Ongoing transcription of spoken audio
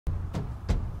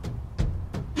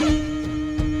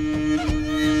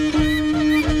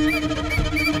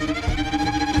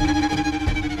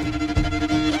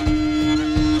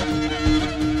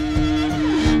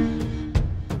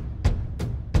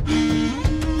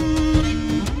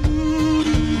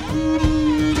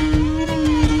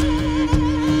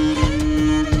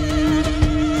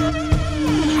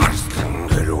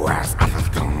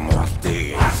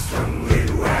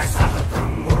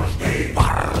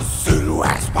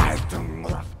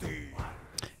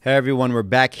Hey everyone, we're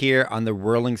back here on the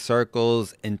Whirling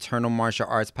Circles Internal Martial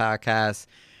Arts Podcast.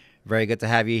 Very good to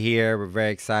have you here. We're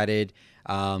very excited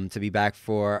to be back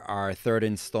for our third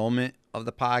installment of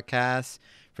the podcast.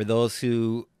 For those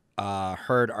who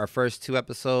heard our first two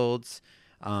episodes,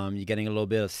 you're getting a little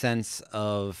bit of sense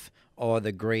of all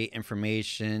the great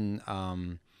information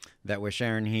that we're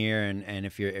sharing here. And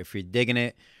if you're digging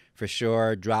it, for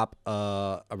sure, drop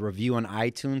a review on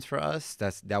iTunes for us.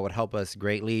 That would help us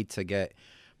greatly to get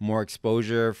more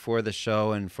exposure for the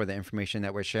show and for the information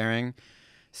that we're sharing.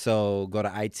 So go to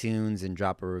iTunes and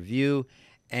drop a review.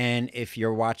 And if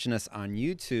you're watching us on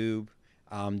YouTube,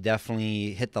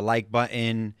 definitely hit the like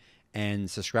button and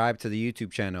subscribe to the YouTube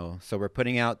channel. So we're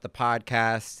putting out the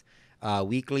podcast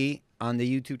weekly on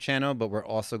the YouTube channel, but we're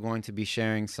also going to be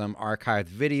sharing some archived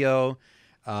video,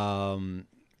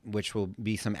 which will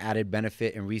be some added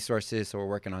benefit and resources. So we're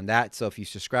working on that. So if you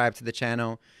subscribe to the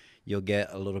channel, you'll get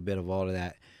a little bit of all of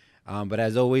that. But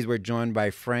as always, we're joined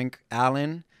by Frank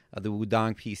Allen of the Wu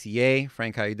Tang P.C.A.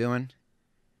 Frank, how you doing?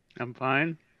 I'm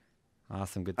fine.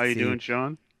 Awesome, good How to you see you. doing,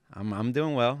 Sean? I'm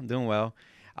doing well, doing well.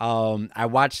 I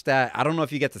watched that. I don't know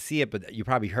if you get to see it, but you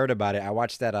probably heard about it. I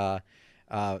watched that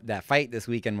fight this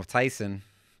weekend with Tyson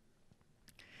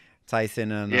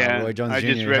and Yeah, Roy Jones I Jr.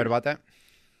 just You heard read. about that?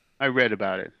 I read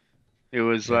about it. It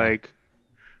was Yeah, like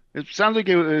it sounds like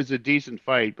it was a decent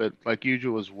fight, but like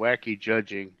usual, was wacky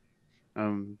judging.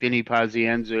 Vinny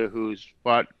Pazienza, who's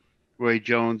fought Roy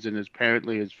Jones and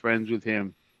apparently is friends with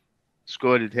him,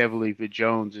 scored it heavily for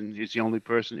Jones, and he's the only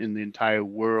person in the entire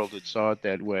world that saw it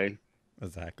that way.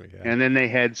 exactly. Yeah. And then they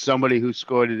had somebody who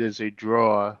scored it as a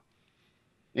draw,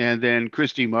 and then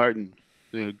Christy Martin,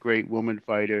 the great woman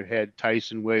fighter, had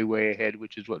Tyson way, way ahead,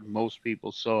 which is what most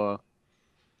people saw.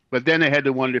 But then I had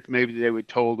to wonder if maybe they were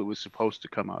told it was supposed to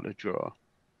come out a draw.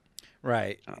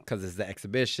 Right, Oh. because it's the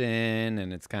exhibition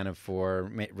and it's kind of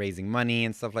for raising money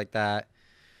and stuff like that.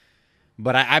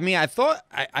 But I mean, I thought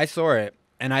I saw it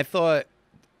and I thought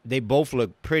they both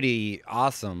looked pretty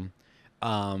awesome,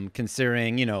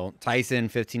 considering Tyson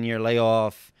 15-year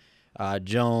layoff,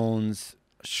 Jones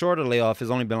shorter layoff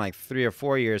has only been like 3 or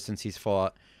 4 years since he's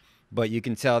fought, but you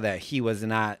can tell that he was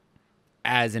not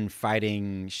as in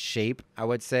fighting shape, I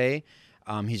would say.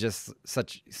 He's just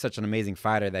such an amazing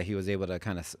fighter that he was able to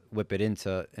kind of whip it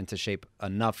into shape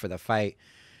enough for the fight.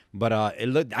 But it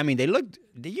looked, I mean, they looked,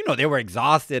 they were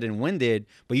exhausted and winded,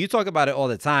 but you talk about it all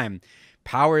the time.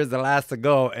 Power is the last to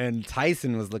go, and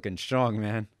Tyson was looking strong,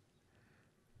 man.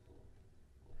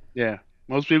 Yeah,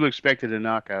 most people expected a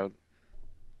knockout.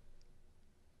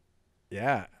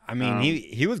 Yeah, I mean, he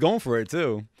Um, he was going for it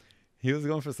too. He was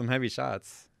going for some heavy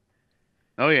shots.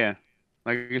 oh yeah,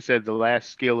 like I said, the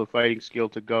last skill of fighting skill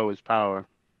to go is power.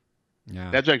 Yeah.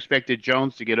 That's why I expected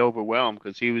Jones to get overwhelmed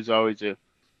because he was always a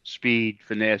speed,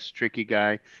 finesse, tricky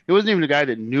guy. He wasn't even a guy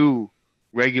that knew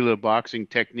regular boxing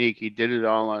technique. He did it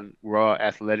all on raw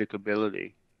athletic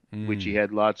ability, which he Mm,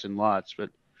 had lots and lots.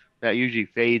 But that usually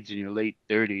fades in your late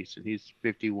 30s, and he's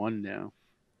 51 now.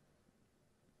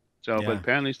 So, but yeah.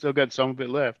 apparently still got some of it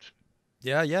left.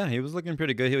 Yeah, he was looking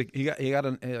pretty good. He got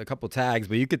a couple tags,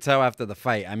 but you could tell after the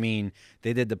fight. I mean,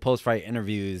 they did the post fight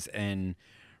interviews, and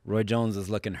Roy Jones was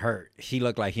looking hurt. He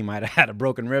looked like he might have had a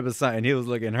broken rib or something. He was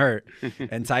looking hurt,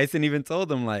 and Tyson even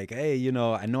told him like, "Hey,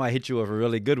 I know I hit you with a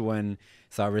really good one,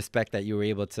 so I respect that you were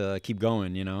able to keep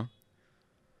going."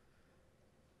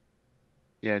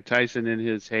 Yeah, Tyson in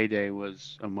his heyday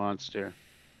was a monster.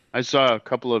 I saw a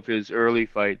couple of his early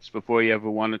fights before he ever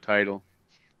won a title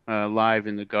live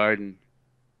in the Garden.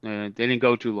 They didn't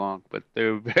go too long, but they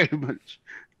were very much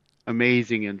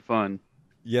amazing and fun.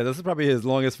 Yeah, this is probably his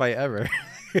longest fight ever.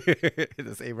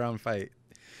 This 8 round fight.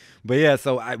 But yeah,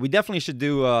 so we definitely should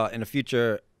do in a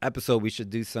future episode. We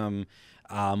should do some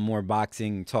more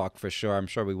boxing talk for sure. I'm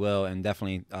sure we will, and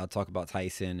definitely talk about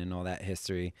Tyson and all that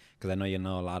history because I know you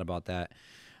know a lot about that.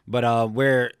 But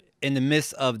we're in the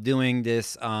midst of doing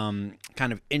this kind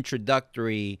of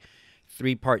introductory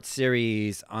 3-part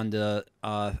series on the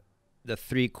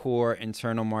 3 core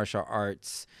internal martial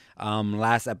arts.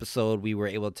 Last episode, we were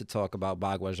able to talk about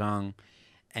Bagua Zhang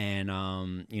and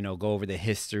go over the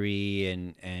history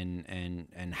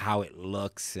and how it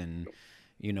looks and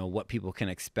what people can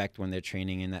expect when they're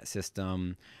training in that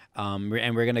system. And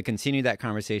we're going to continue that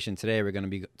conversation today. We're going to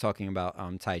be talking about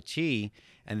Tai Chi,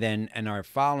 and then in our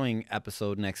following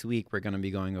episode next week, we're going to be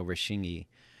going over Shingi.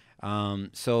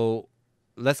 So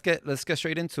let's get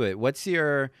straight into it.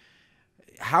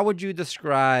 How would you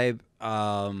describe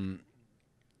Tai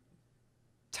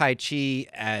Chi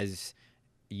as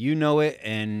you know it,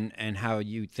 and how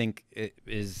you think it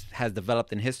has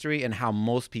developed in history, and how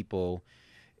most people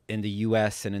in the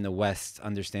U.S. and in the West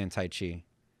understand Tai Chi?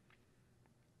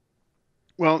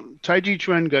 Well, Tai Ji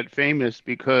Quan got famous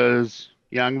because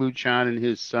Yang Luchan and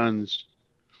his sons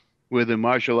were the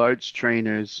martial arts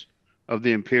trainers of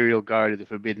the Imperial Guard of the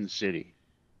Forbidden City.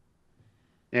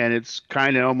 And it's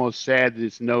kind of almost sad that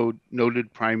it's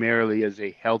noted primarily as a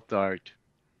health art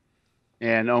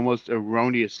and almost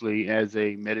erroneously as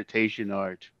a meditation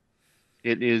art.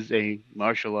 It is a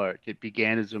martial art. It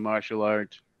began as a martial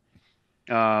art.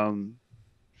 Um,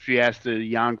 if you ask the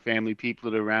Yang family people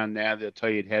that are around now, they'll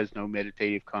tell you it has no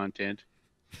meditative content.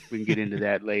 We can get into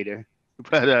that later.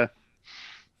 But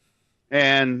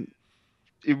and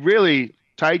it really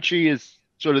Tai Chi is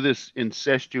sort of this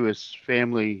incestuous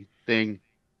family thing.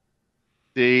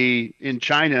 They in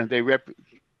China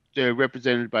they're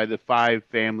represented by the five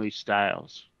family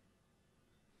styles,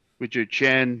 which are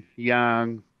Chen,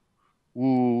 Yang,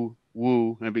 Wu,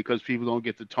 and because people don't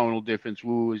get the tonal difference,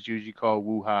 Wu is usually called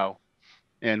Wu Hao,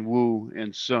 and Wu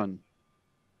and Sun.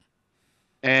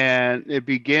 And it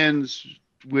begins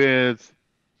with,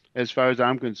 as far as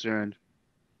I'm concerned,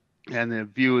 and the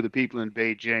view of the people in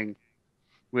Beijing,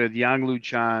 with Yang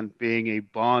Luchan being a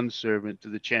bond servant to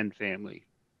the Chen family.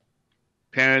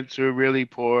 Parents were really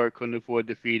poor, couldn't afford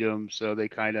to feed him, so they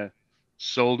kind of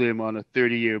sold him on a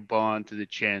 30-year bond to the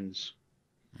Chens,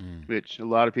 Mm. which a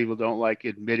lot of people don't like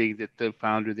admitting that the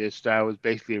founder of their style was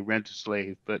basically a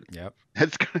rent-a-slave, but Yep.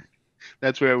 that's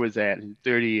that's where it was at in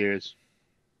 30 years.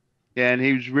 And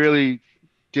he was really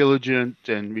diligent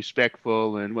and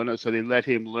respectful and whatnot, so they let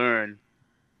him learn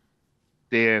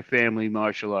their family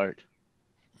martial art,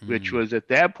 which Mm. was at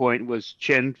that point was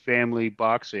Chen family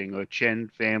boxing or Chen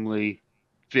family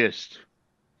fist.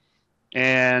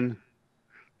 And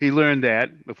he learned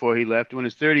that before he left. When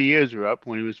his 30 years were up,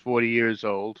 when he was 40 years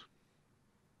old,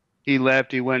 he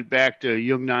left. He went back to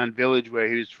Yunnan village where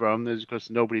he was from. There's, of course,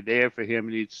 nobody there for him,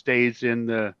 and he stays in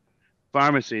the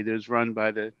pharmacy that was run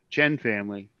by the Chen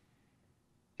family.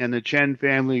 And the Chen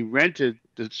family rented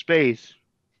the space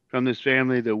from this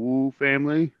family, the Wu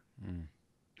family, Mm.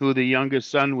 who the youngest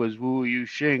son was Wu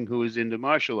Yuxing, who was into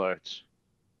martial arts.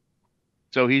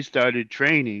 So he started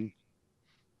training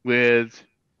with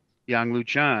Yang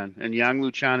Luchan, and Yang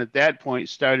Luchan at that point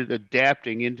started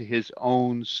adapting into his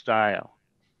own style.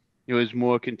 It was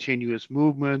more continuous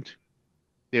movement.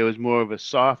 There was more of a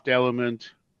soft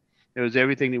element. There was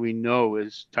everything that we know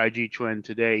as Tai Chi Chuan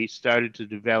today. He started to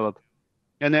develop.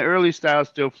 And the early style is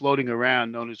still floating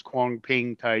around, known as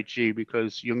Ping Tai Chi,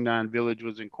 because Yunnan village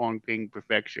was in Ping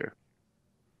Prefecture.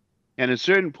 And at a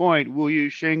certain point, Wu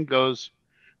Yuxing goes,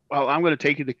 well, I'm going to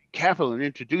take you to the capital and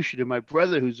introduce you to my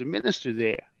brother who's a minister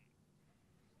there.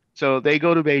 So they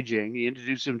go to Beijing. He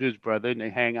introduces him to his brother, and they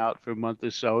hang out for a month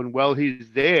or so. And while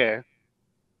he's there,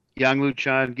 Yang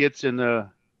Luchan gets in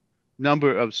a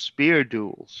number of spear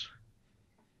duels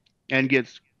and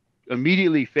gets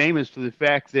immediately famous for the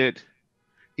fact that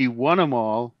he won them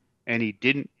all and he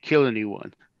didn't kill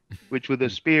anyone, which with a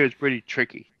spear is pretty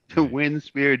tricky to Right. win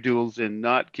spear duels and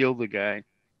not kill the guy.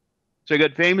 So he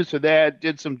got famous for that,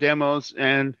 did some demos,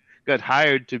 and got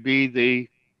hired to be the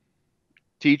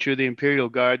teacher of the Imperial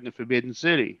Guard in the Forbidden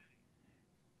City.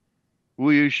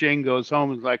 Wu Yuxing goes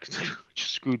home and is like,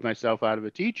 just screwed myself out of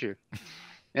a teacher.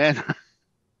 And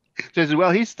says,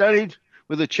 well, he studied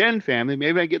with the Chen family.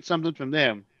 Maybe I get something from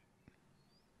them.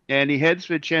 And he heads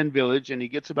for Chen village and he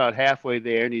gets about halfway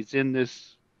there and he's in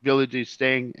this village he's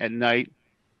staying at night.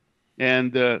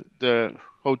 And the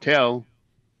hotel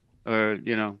or,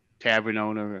 tavern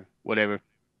owner or whatever,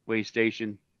 way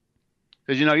station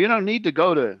says, you don't need to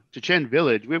go to Chen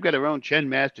village. We've got our own Chen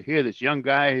master here. This young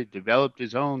guy who developed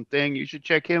his own thing. You should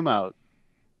check him out.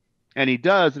 And he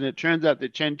does, and it turns out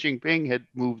that Chen Qingping had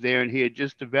moved there and he had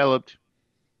just developed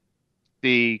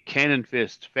the cannon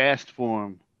fist fast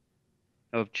form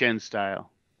of Chen style.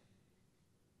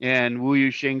 And Wu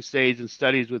Yuxing stays and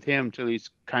studies with him till he's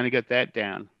kind of got that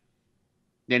down.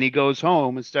 Then he goes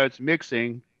home and starts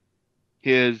mixing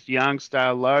his Yang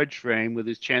style large frame with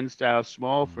his Chen style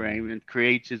small Mm. frame and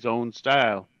creates his own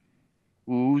style,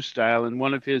 Wu style. And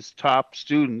one of his top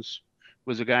students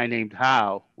was a guy named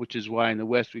Hao, which is why in the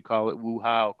West we call it Wu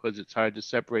Hao because it's hard to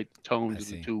separate the I tones of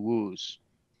the see. two Wus.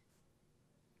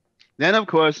 Then, of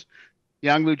course,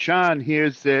 Yang Luchan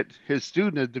hears that his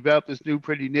student has developed this new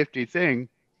pretty nifty thing.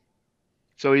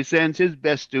 So he sends his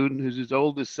best student, who's his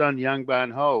oldest son, Yang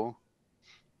Ban Ho,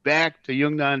 back to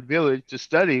Yunnan village to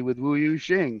study with Wu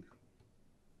Yuxing.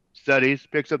 Studies,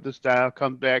 picks up the style,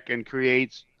 comes back and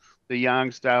creates the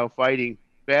Yang style fighting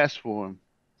fast form,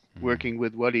 Mm. working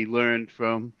with what he learned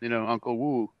from, Uncle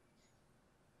Wu.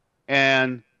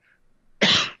 And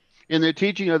in the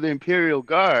teaching of the Imperial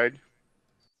Guard,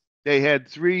 they had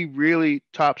three really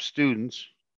top students,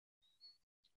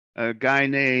 a guy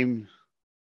named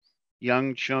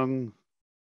Young Chung,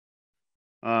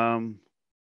 um,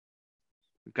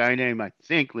 a guy named I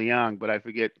think Liang, but I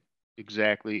forget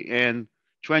exactly, and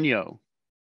Trenyo.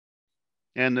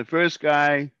 And the first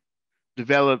guy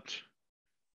developed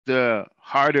the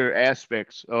harder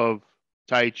aspects of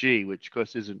Tai Chi, which of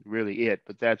course isn't really it,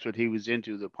 but that's what he was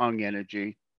into, the Pung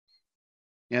energy.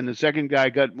 And the second guy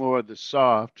got more of the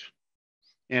soft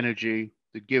energy,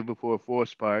 the give before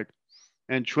force part.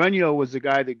 And Trenyo was the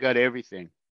guy that got everything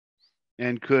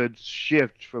and could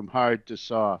shift from hard to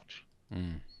soft,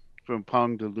 Mm. from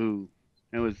Pung to Lu,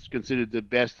 and was considered the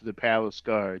best of the palace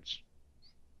guards.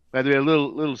 By the way, a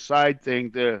little side thing: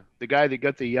 the guy that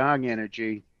got the Yang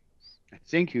energy, I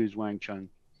think he was Wang Chun,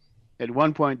 at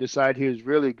one point decided he was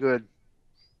really good,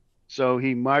 so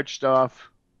he marched off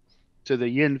to the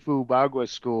Yin Fu Bagua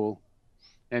school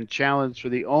and challenged for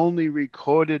the only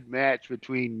recorded match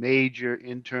between major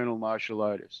internal martial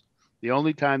artists. The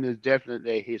only time there's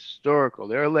definitely a historical,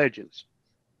 there are legends,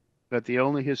 but the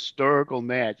only historical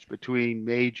match between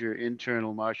major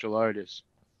internal martial artists.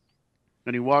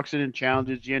 And he walks in and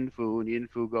challenges Yin Fu, and Yin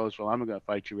Fu goes, "Well, I'm not going to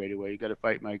fight you right away. You got to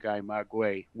fight my guy Ma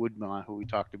Gui, Woodma, who we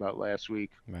talked about last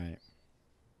week." Right.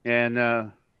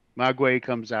 And Ma Gui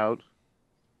comes out,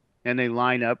 and they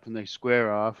line up and they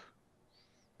square off,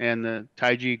 and the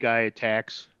Tai Chi guy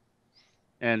attacks,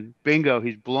 and bingo,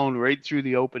 he's blown right through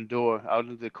the open door out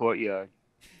into the courtyard.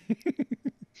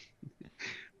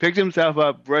 Picks himself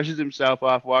up, brushes himself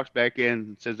off, walks back in,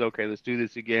 and says, "Okay, let's do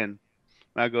this again."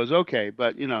 I goes, "Okay,"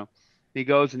 but he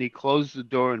goes and he closes the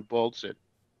door and bolts it.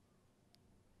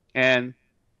 And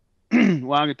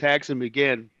Wong attacks him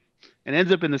again and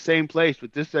ends up in the same place,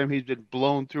 but this time he's been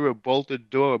blown through a bolted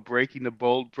door, breaking the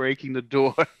bolt, breaking the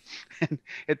door. And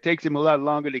it takes him a lot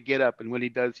longer to get up, and when he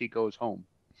does, he goes home.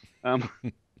 Um,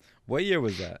 What year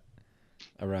was that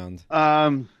around?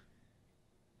 um,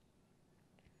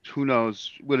 who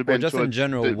knows? Would have Or been just in towards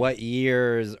general, the what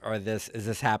years are this is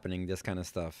this happening? This kind of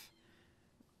stuff.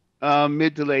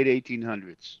 mid to late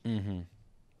 1800s. Mm-hmm.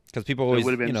 Because people So it would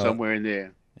always, have been somewhere in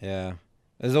there. yeah.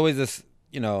 There's always this,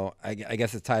 I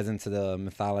guess it ties into the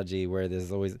mythology where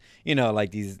there's always,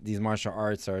 like these martial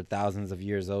arts are thousands of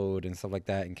years old and stuff like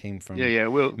that, and came Yeah, from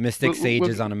yeah. mystic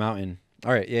sages on a mountain.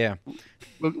 All right, yeah,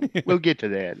 We'll get to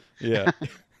that. yeah.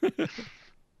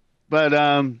 But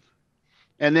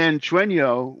and then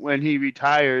Chuenyo, when he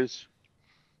retires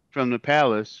from the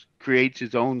palace, creates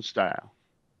his own style,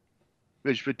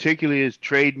 which particularly is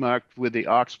trademarked with the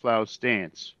oxplow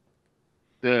stance.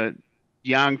 The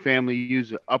Yang family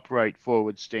uses an upright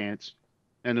forward stance,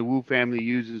 and the Wu family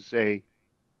uses a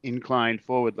inclined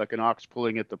forward, like an ox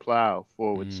pulling at the plow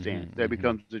forward Mm-hmm, stance. That mm-hmm.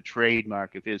 becomes the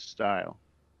trademark of his style,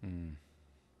 Mm.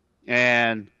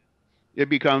 and it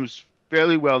becomes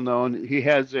fairly well known. He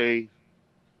has a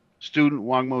student,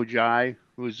 Wang Mojai,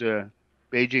 who's a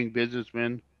Beijing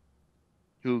businessman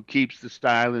who keeps the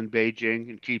style in Beijing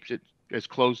and keeps it as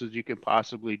close as you can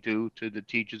possibly do to the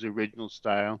teacher's original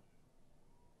style.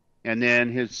 And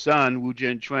then his son, Wu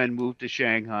Jianchuan, moved to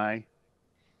Shanghai,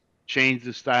 changed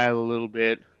the style a little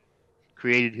bit,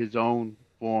 created his own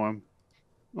form,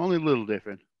 only a little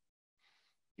different,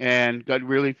 and got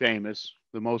really famous,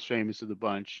 the most famous of the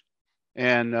bunch.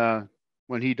 And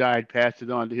when he died, passed it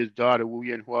on to his daughter, Wu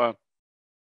Yanhua,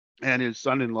 and his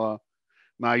son in law,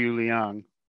 Ma Yuliang.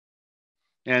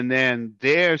 And then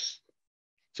their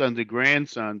sons and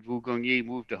grandsons, Wu Gongyi,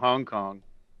 moved to Hong Kong,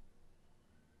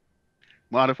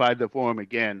 modified the form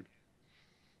again,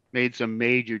 made some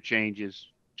major changes.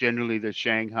 Generally, the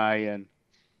Shanghai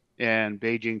and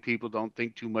Beijing people don't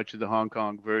think too much of the Hong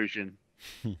Kong version.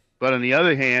 But on the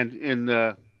other hand, in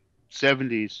the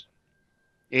 70s,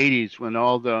 80s, when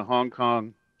all the Hong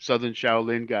Kong Southern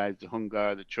Shaolin guys, the Hung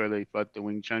Gar, the Choi Lei Fut, the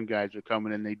Wing Chun guys were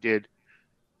coming and they did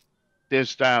their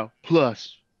style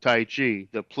plus Tai Chi.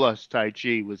 The plus Tai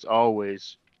Chi was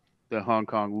always the Hong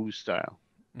Kong Wu style.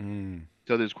 Mm.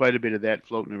 So there's quite a bit of that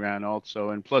floating around also.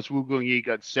 And plus, Wu Gongyi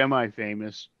got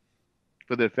semi-famous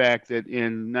for the fact that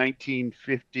in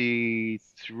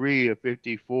 1953 or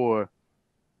 54,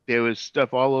 there was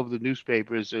stuff all over the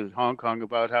newspapers in Hong Kong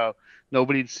about how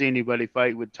nobody'd seen anybody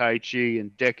fight with Tai Chi in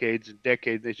decades and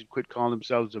decades. They should quit calling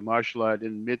themselves a martial art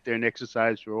and admit they're an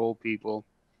exercise for old people.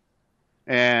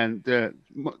 And the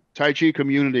Tai Chi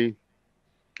community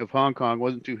of Hong Kong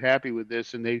wasn't too happy with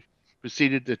this, and they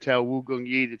proceeded to tell Wu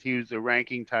Gongyi that he was the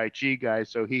ranking Tai Chi guy,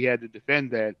 so he had to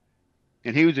defend that.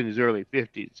 And he was in his early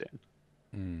 50s then.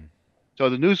 Mm. So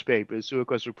the newspapers, who of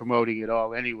course were promoting it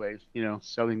all anyways,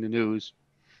 selling the news,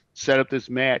 set up this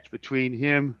match between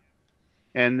him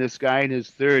and this guy in his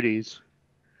 30s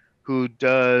who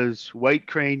does White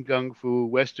Crane Kung Fu,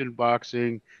 Western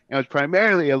boxing, and was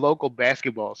primarily a local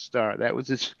basketball star. That was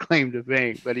his claim to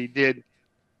fame. But he did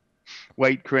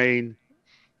White Crane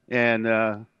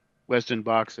and Western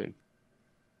boxing.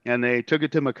 And they took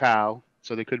it to Macau,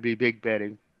 so they could be big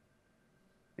betting.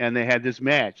 And they had this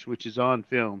match, which is on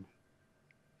film,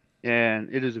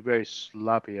 and it is a very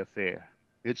sloppy affair.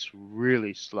 It's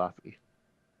really sloppy.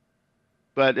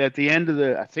 But at the end of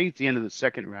I think it's the end of the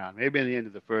second round, maybe in the end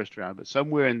of the first round, but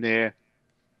somewhere in there,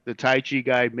 the Tai Chi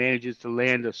guy manages to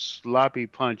land a sloppy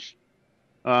punch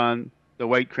on the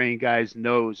White Crane guy's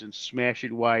nose and smash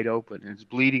it wide open. And it's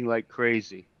bleeding like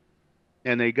crazy.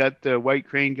 And they got the White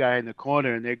Crane guy in the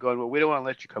corner, and they're going, "Well, we don't want to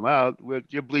let you come out.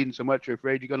 You're bleeding so much, we're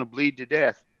afraid you're going to bleed to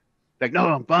death." Like, "No,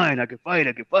 I'm fine. I can fight.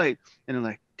 I can fight." And they're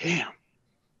like, "Damn,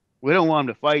 we don't want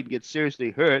him to fight and get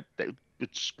seriously hurt. That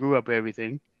would screw up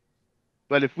everything.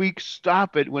 But if we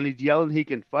stop it when he's yelling he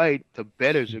can fight, the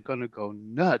betters are going to go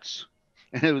nuts."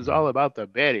 And it was all about the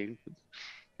betting.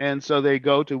 And so they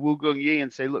go to Wu Gung Yi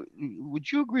and say, "Look,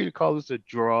 would you agree to call this a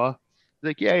draw?" He's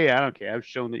like, "Yeah, yeah, I don't care. I've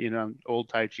shown that, old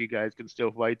Tai Chi guys can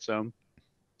still fight some."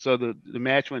 So the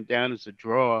match went down as a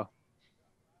draw.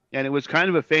 And it was kind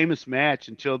of a famous match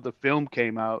until the film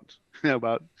came out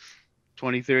about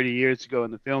 20, 30 years ago,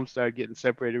 and the film started getting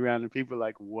separated around, and people were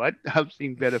like, "What? I've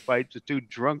seen better fights with two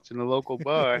drunks in a local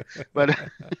bar." But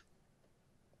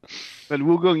but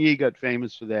Wu Gung Yi got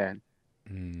famous for that.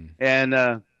 Mm. And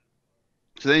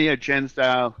so then you had Chen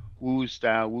style, Wu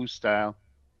style.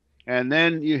 And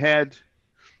then you had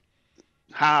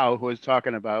Hao, who I was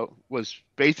talking about, was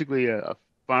basically a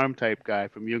farm type guy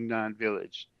from Yunnan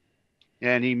village.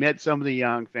 And he met some of the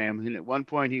Yang family. And at one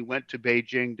point, he went to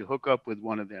Beijing to hook up with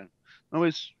one of them. I'm not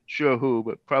always sure who,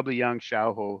 but probably Yang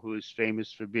Xiaoho, who is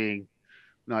famous for being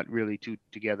not really too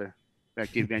together. In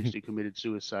fact, he eventually committed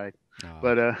suicide. Oh.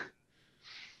 But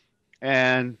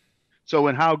and so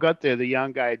when Hao got there, the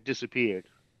young guy had disappeared,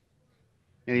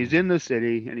 and he's Mm. in the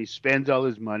city, and he spends all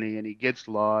his money, and he gets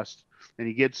lost, and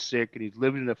he gets sick, and he's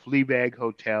living in a flea bag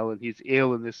hotel, and he's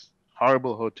ill in this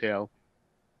horrible hotel.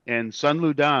 And Sun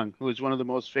Ludang, who was one of the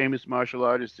most famous martial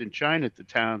artists in China at the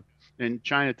time,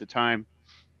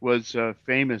 was a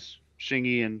famous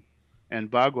Xingyi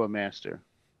and Bagua master.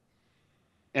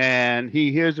 And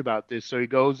he hears about this, so he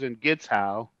goes and gets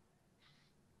Hao,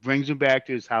 brings him back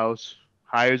to his house,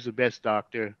 hires the best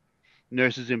doctor,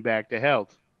 nurses him back to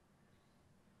health.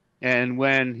 And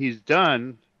when he's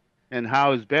done and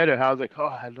Hao is better, Hao's like, "Oh,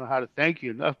 I don't know how to thank you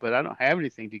enough, but I don't have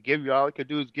anything to give you. All I could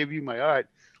do is give you my art.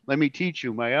 Let me teach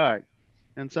you my art."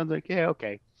 And Son's like, "Yeah,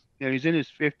 okay." He's in his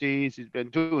 50s. He's been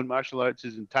doing martial arts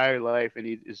his entire life, and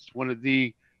he is one of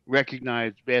the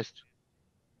recognized best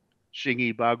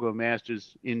Xingyi Bagua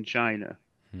masters in China.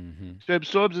 Mm-hmm. So he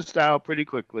absorbs the style pretty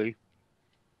quickly.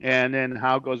 And then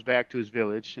Hao goes back to his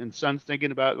village, and Son's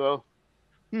thinking about, well,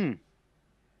 hmm,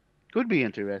 could be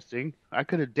interesting. I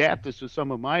could adapt this with some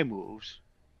of my moves.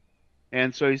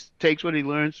 And so he takes what he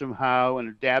learns from Hao and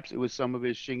adapts it with some of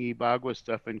his Xingyi Bagua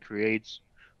stuff and creates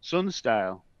Sun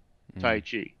style Tai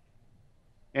Mm. Chi.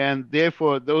 And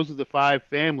therefore, those are the five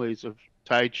families of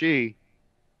Tai Chi: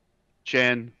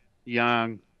 Chen,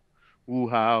 Yang, Wu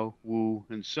Hao, Wu,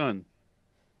 and Sun.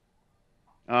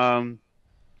 Um,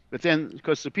 but then,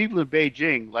 because the people in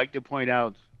Beijing like to point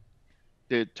out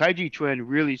that Tai Chi Chuan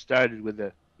really started with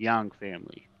the Yang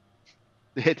family.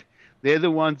 That they're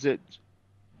the ones that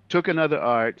took another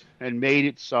art and made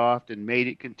it soft and made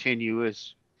it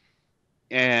continuous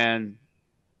and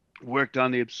worked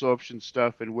on the absorption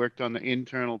stuff and worked on the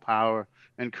internal power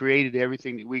and created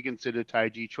everything that we consider Tai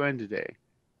Chi Chuan today.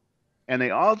 And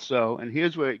they also, and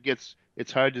here's where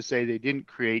it's hard to say they didn't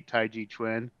create Tai Chi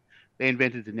Chuan, they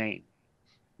invented the name.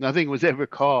 Nothing was ever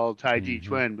called Tai Chi Mm-hmm.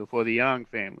 Chuan before the Yang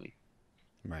family.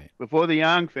 Right. Before the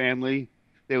Yang family,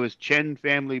 there was Chen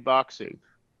family boxing,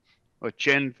 or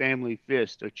Chen family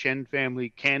fist, or Chen family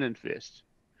cannon fist.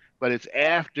 But it's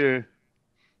after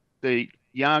the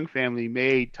Yang family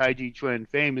made Tai Chi Chuan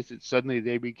famous that suddenly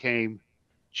they became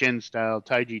Chen style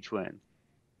Tai Chi Chuan.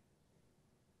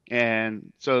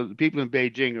 And so the people in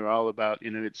Beijing are all about,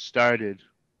 it started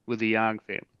with the Yang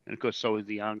family. And of course, so is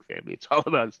the Yang family. It's all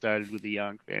about it started with the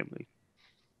Yang family.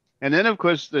 And then, of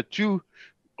course, the two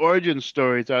origin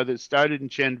stories are that it started in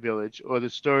Chen Village, or the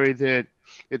story that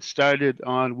it started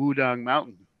on Wudang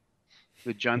Mountain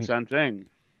with John Sanfeng.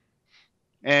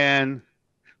 And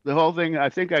the whole thing, I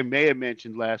think I may have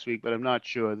mentioned last week, but I'm not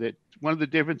sure, that one of the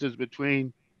differences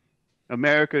between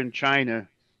America and China,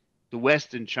 the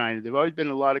West and China, there've always been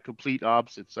a lot of complete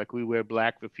opposites. Like we wear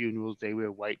black for funerals, they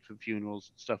wear white for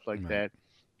funerals, and stuff like Right. that.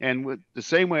 And with the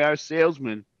same way, our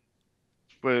salesmen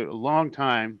for a long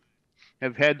time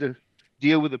have had to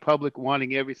deal with the public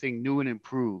wanting everything new and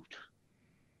improved.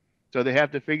 So they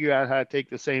have to figure out how to take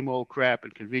the same old crap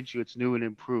and convince you it's new and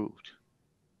improved.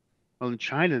 Well, in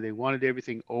China, they wanted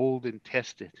everything old and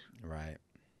tested. Right.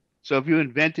 So if you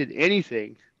invented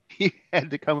anything, you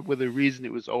had to come up with a reason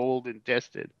it was old and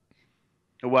tested.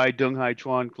 And why Deng Hai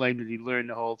Chuan claimed that he learned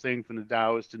the whole thing from the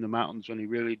Taoist in the mountains when he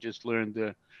really just learned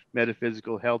the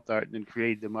metaphysical health art and then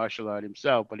created the martial art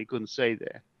himself, but he couldn't say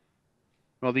that.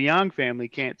 Well, the Yang family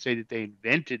can't say that they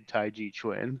invented Tai Chi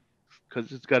Chuan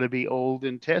because it's got to be old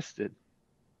and tested.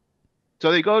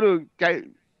 So they go to a guy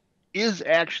is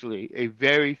actually a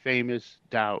very famous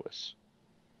Taoist.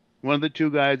 One of the two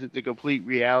guys at the complete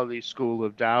reality school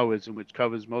of Taoism, which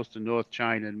covers most of North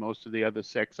China and most of the other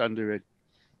sects under it,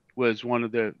 was one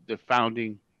of the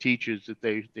founding teachers that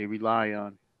they rely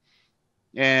on.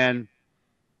 And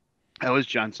that was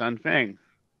John San Feng.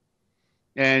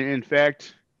 And in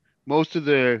fact, most of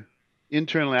the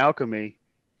internal alchemy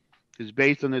is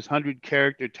based on this 100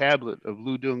 character tablet of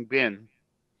Lu Dung Bin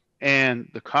and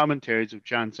the commentaries of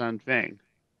John San Feng.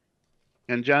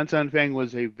 And John San Feng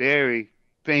was a very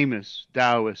famous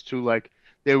Taoist who, like,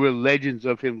 there were legends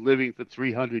of him living for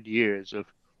 300 years. Of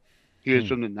he was Hmm.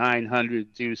 from the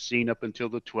 900s, he was seen up until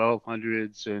the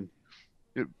 1200s, and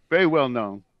very well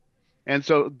known. And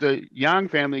so the Yang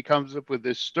family comes up with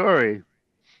this story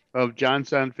of John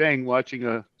San Feng watching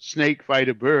a snake fight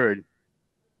a bird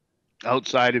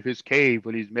outside of his cave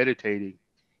when he's meditating.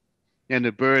 And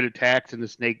the bird attacks and the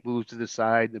snake moves to the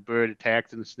side. And the bird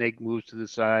attacks and the snake moves to the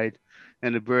side.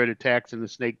 And the bird attacks and the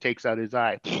snake takes out his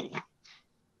eye.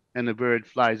 And the bird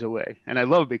flies away. And I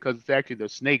love it because it's actually the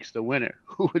snake's the winner.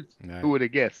 Who Right. would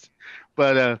have guessed?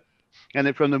 But and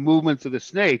then from the movements of the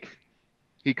snake,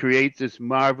 he creates this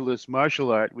marvelous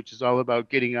martial art, which is all about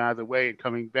getting out of the way and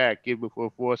coming back. Give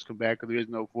before force, come back, or there is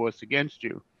no force against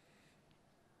you.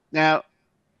 Now,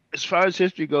 as far as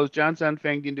history goes, John San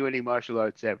Feng didn't do any martial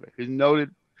arts ever. He's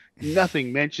noted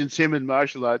nothing mentions him in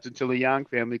martial arts until the Yang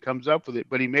family comes up with it.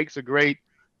 But he makes a great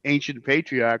ancient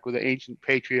patriarch with an ancient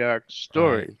patriarch Right.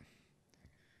 story.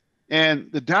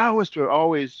 And the Taoists were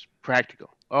always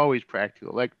practical, always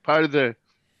practical. Like part of the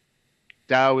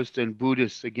Taoists and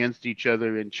Buddhists against each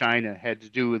other in China had to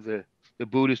do with the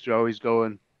Buddhists are always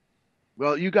going,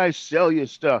 well, you guys sell your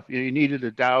stuff. You needed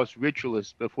a Taoist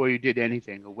ritualist before you did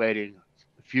anything, a wedding,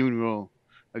 a funeral,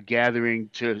 a gathering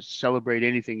to celebrate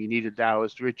anything. You need a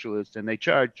Taoist ritualist, and they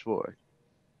charged for it.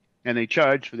 And they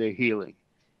charged for their healing.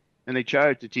 And they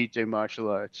charged to teach their martial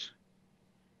arts.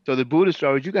 So the Buddhists are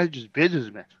always, you guys are just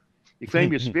businessmen. You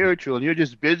claim you're spiritual, and you're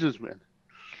just businessmen.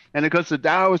 And because the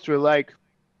Taoists were like,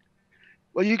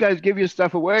 well, you guys give your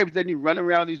stuff away, but then you run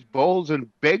around these bowls and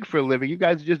beg for a living. You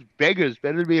guys are just beggars.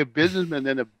 Better to be a businessman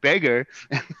than a beggar.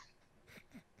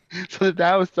 So the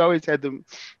Taoists always had the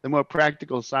more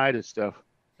practical side of stuff.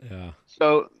 Yeah.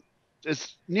 So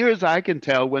as near as I can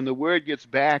tell, when the word gets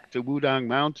back to Wudang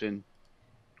Mountain,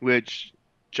 which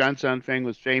John San Feng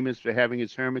was famous for having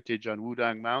his hermitage on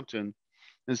Wudang Mountain,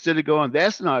 instead of going,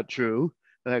 that's not true,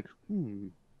 they're like,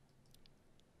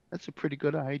 that's a pretty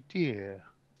good idea.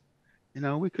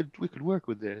 We could work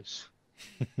with this.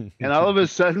 And all of a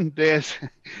sudden, there's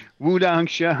Wudang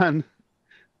Shan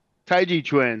Tai Ji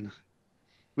Quan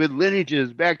with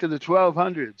lineages back to the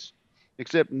 1200s.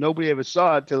 Except nobody ever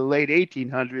saw it till the late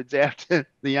 1800s after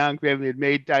the Yang family had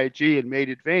made Tai Chi and made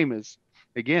it famous.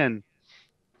 Again,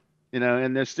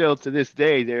 and there's still to this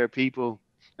day, there are people,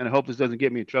 and I hope this doesn't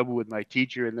get me in trouble with my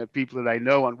teacher and the people that I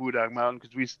know on Wudang Mountain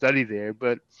because we study there.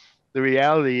 But the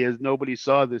reality is nobody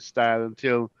saw this style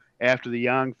until after the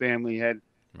Yang family had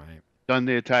Right. done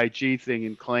their Tai Chi thing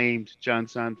and claimed John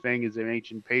San Feng as their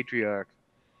ancient patriarch.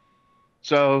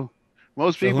 So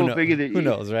most So people figure who that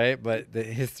knows, right? But the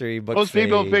history books most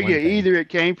people say figure one thing. either it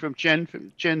came from Chen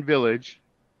Village,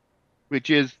 which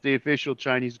is the official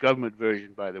Chinese government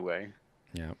version, by the way,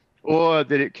 Yeah. or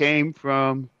that it came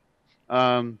from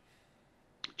um,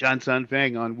 John San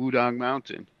Feng on Wudang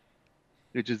Mountain,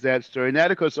 which is that story. And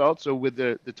that, of course, also with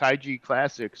the Tai Chi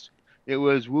classics, it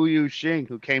was Wu Yu Xing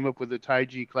who came up with the Tai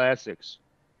Chi classics.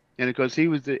 And of course, he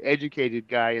was the educated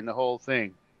guy in the whole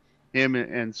thing. Him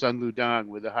and Sun Ludang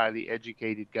were the highly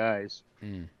educated guys.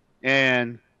 Mm.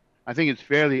 And I think it's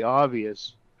fairly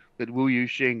obvious that Wu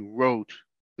Yuxing wrote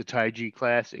the Tai Chi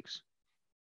classics,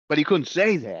 but he couldn't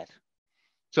say that.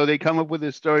 So they come up with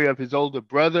this story of his older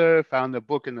brother found the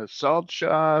book in the salt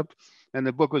shop, and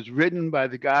the book was written by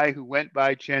the guy who went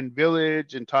by Chen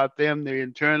Village and taught them their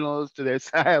internals to their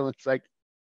style. It's like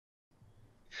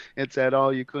it's at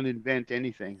all you couldn't invent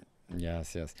anything.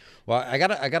 Yes, yes. Well, I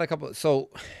got a couple. So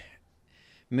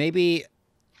maybe,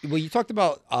 well, you talked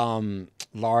about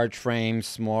large frames,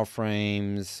 small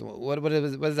frames. What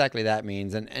exactly that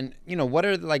means, and what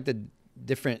are like the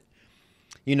different.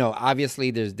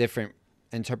 Obviously there's different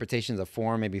interpretations of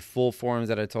form, maybe full forms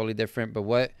that are totally different.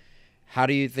 But how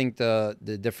do you think the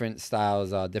different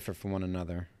styles differ from one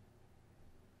another,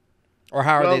 or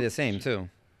how are they Well, the same too?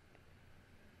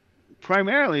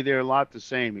 primarily they're a lot the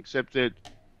same, except that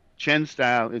Chen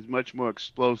style is much more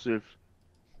explosive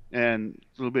and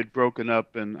a little bit broken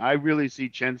up. And I really see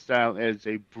Chen style as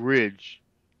a bridge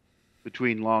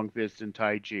between Long Fist and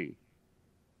Tai Chi.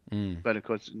 Mm, But of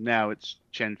course, now it's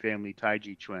Chen family Tai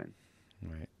Ji Quan.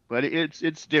 right. But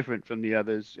it's different from the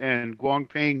others. And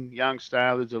Guangping Yang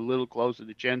style is a little closer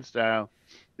to Chen style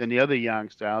than the other Yang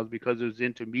styles because it was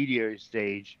intermediary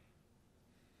stage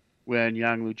when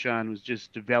Yang Luchan was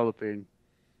just developing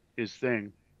his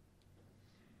thing.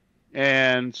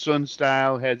 And Sun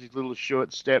style has these little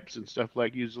short steps and stuff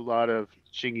like use a lot of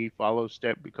Xingyi follow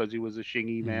step because he was a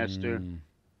Xingyi master. Mm,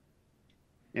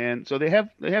 And so they have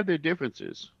their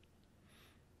differences.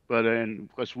 But and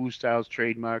of course Wu style's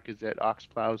trademark is that ox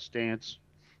plow stance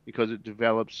because it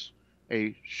develops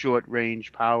a short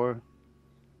range power.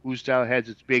 Wu style has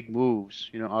its big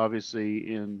moves,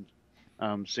 obviously in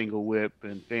single whip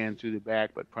and fan through the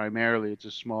back, but primarily it's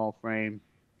a small frame.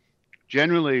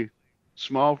 Generally,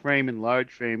 small frame and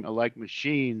large frame are like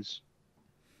machines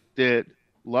that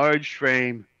large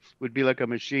frame would be like a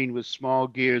machine with small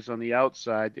gears on the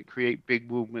outside that create big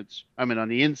movements. I mean, on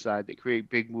the inside that create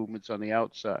big movements on the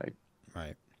outside.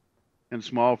 right. And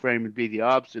small frame would be the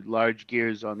opposite, large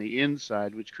gears on the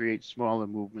inside, which create smaller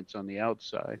movements on the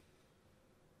outside.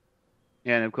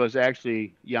 And of course,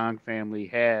 actually, Yang family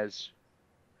has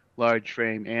large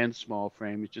frame and small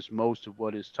frame. It's just most of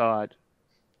what is taught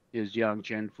is Yang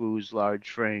Chen Fu's large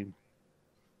frame,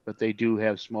 but they do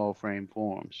have small frame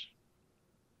forms.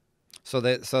 So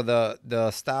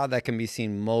the style that can be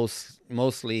seen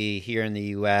mostly here in the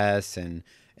U.S. and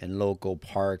local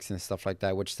parks and stuff like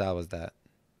that. Which style was that?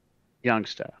 Yang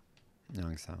style.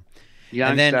 Young style.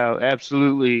 And Yang then style,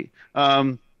 absolutely.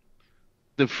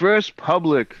 The first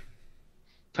public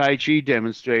Tai Chi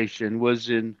demonstration was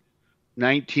in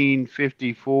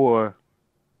 1954.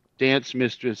 Dance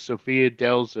mistress Sophia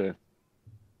Delzer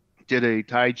did a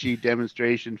Tai Chi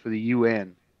demonstration for the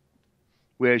UN,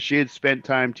 where she had spent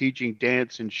time teaching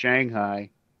dance in Shanghai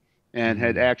and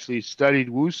had mm, actually studied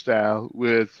Wu style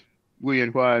with Wu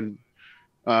Yanhuan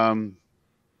um,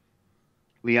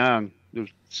 Liang, the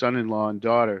son-in-law and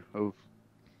daughter of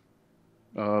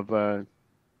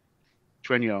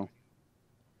Chuanyo.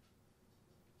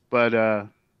 But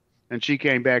and she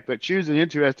came back, but she was an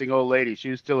interesting old lady. She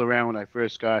was still around when I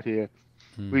first got here.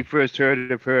 We mm, first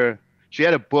heard of her. She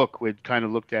had a book we'd kind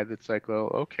of looked at. It's like, well,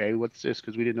 okay, what's this?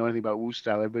 Because we didn't know anything about Wu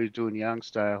style. Everybody's doing Yang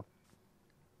style.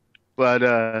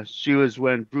 But she was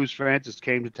when Bruce Francis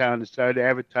came to town and started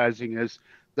advertising as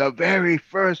the very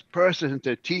first person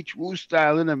to teach Wu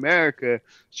style in America.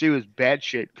 She was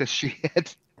batshit because she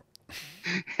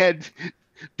had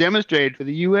demonstrated for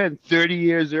the UN 30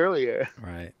 years earlier.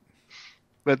 right.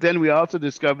 But then we also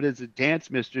discovered as a dance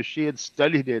mistress, she had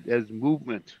studied it as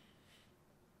movement.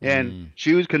 And Mm,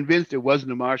 she was convinced it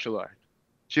wasn't a martial art.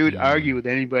 She would argue mm, with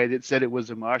anybody that said it was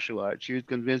a martial art. She was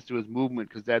convinced it was movement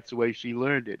because that's the way she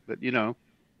learned it. But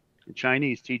the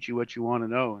Chinese teach you what you want to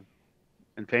know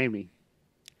and pay me.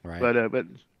 right.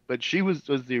 But she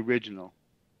was the original.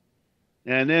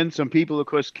 And then some people, of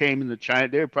course, came in the China.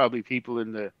 There were probably people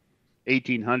in the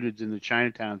 1800s in the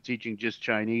Chinatown teaching just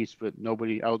Chinese, but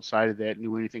nobody outside of that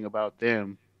knew anything about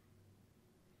them.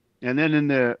 And then in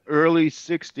the early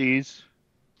 60s,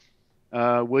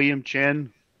 William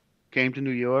Chen came to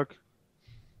New York,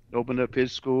 opened up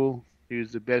his school. He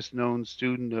was the best known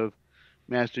student of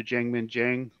Master Zhengmin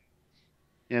Zheng.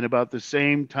 And about the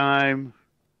same time,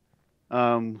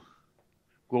 um,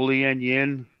 Guolian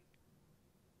Yin,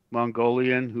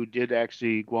 Mongolian, who did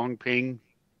actually Guangping,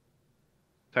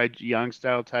 Yang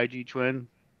style Tai Ji Quan,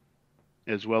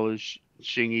 as well as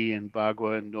Xingyi and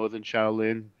Bagua and Northern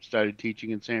Shaolin, started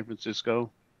teaching in San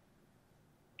Francisco.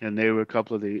 And they were a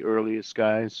couple of the earliest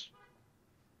guys.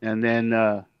 And then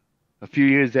a few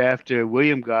years after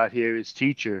William got here, his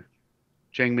teacher,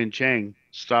 Chengmin Cheng,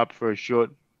 stopped for a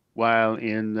short while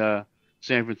in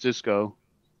San Francisco,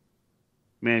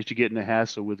 managed to get in a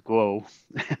hassle with Guo,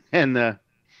 and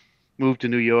moved to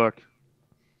New York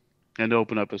and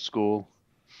opened up a school.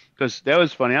 Because that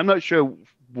was funny. I'm not sure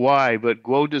why, but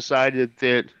Guo decided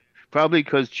that probably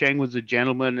because Cheng was a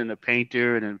gentleman and a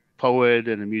painter and a poet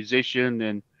and a musician,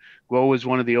 and Guo was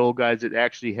one of the old guys that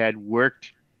actually had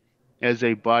worked as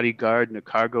a bodyguard and a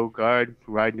cargo guard,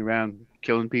 riding around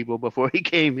killing people before he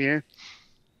came here.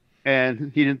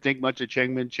 and he didn't think much of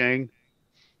Cheng Min Cheng.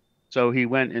 So he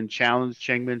went and challenged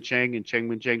Cheng Min Cheng, and Cheng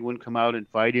Min Cheng wouldn't come out and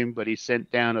fight him, but he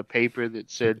sent down a paper that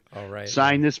said, All right. Yeah.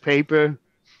 "Sign this paper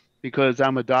because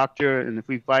I'm a doctor, and if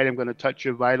we fight, I'm going to touch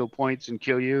your vital points and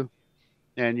kill you.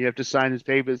 And you have to sign this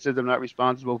paper that says I'm not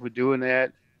responsible for doing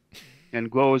that."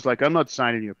 And Guo was like, "I'm not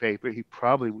signing your paper." He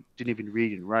probably didn't even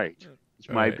read and write. It's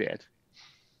All my right. bad.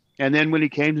 And then when he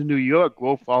came to New York,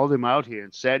 Guo followed him out here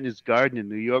and sat in his garden in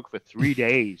New York for 3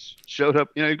 days. Showed up,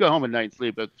 he'd go home at night and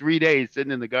sleep, but 3 days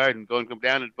sitting in the garden, going come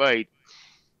down and fight.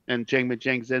 And Cheng Min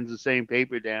Cheng sends the same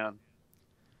paper down.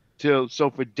 So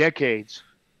for decades,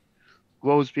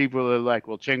 Guo's people are like,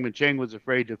 well, Cheng Min Cheng was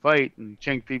afraid to fight, and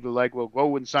Cheng people are like, well,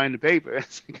 Guo wouldn't sign the paper.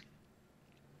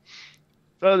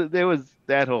 So there was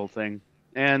that whole thing.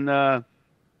 And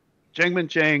Cheng Min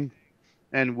Cheng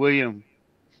and William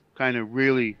kind of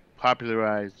really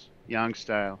popularized Yang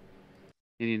style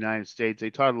in the United States. They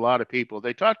taught a lot of people.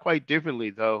 They taught quite differently,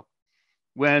 though.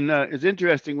 When it's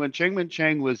interesting, when Cheng Min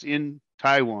Cheng was in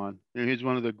Taiwan, and he's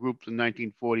one of the groups in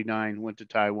 1949 went to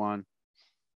Taiwan.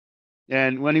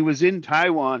 And when he was in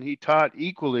Taiwan, he taught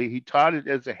equally. He taught it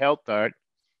as a health art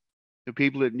to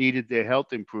people that needed their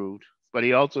health improved, but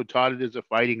he also taught it as a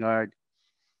fighting art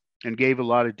and gave a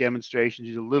lot of demonstrations.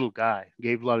 He's a little guy,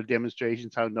 gave a lot of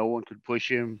demonstrations how no one could push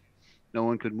him, no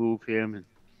one could move him, and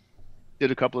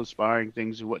did a couple of sparring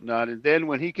things and whatnot. And then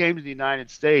when he came to the United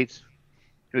States,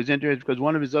 it was interesting because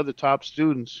one of his other top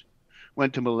students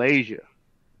went to Malaysia.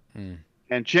 Mm.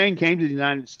 And Cheng came to the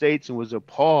United States and was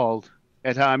appalled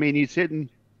at how, I mean, he's hitting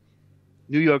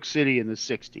New York City in the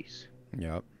 60s.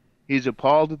 Yep. He's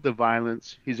appalled at the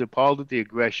violence. He's appalled at the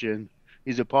aggression.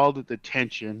 He's appalled at the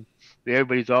tension.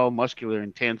 Everybody's all muscular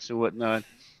and tense and whatnot.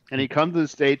 And he comes to the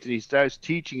States and he starts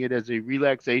teaching it as a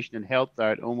relaxation and health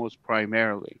art almost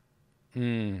primarily.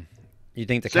 Mm. You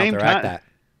think to Same counteract time, that?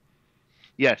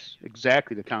 yes,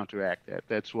 exactly to counteract that.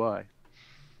 That's why.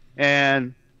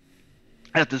 And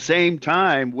at the same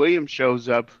time, William shows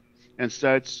up and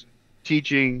starts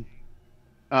teaching,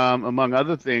 among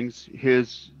other things,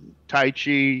 his Tai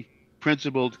Chi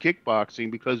principled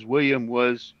kickboxing because William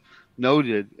was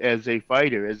noted as a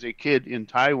fighter. As a kid in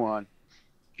Taiwan,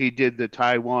 he did the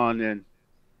Taiwan and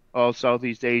all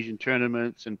Southeast Asian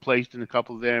tournaments and placed in a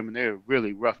couple of them, and they were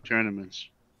really rough tournaments.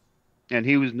 And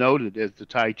he was noted as the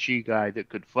Tai Chi guy that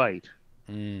could fight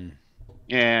Mm.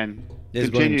 and This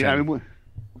is William continue. I Chen. mean,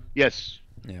 yes,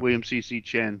 Yeah. William C.C.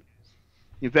 Chen.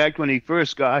 In fact, when he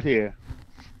first got here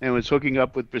and was hooking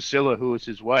up with Priscilla, who was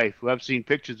his wife, who I've seen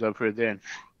pictures of her then,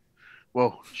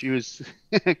 whoa, she was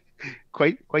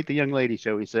quite the young lady,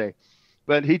 shall we say.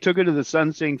 But he took her to the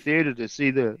Sun Sing Theater to see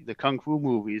the kung fu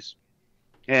movies,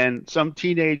 and some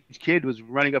teenage kid was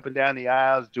running up and down the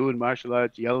aisles doing martial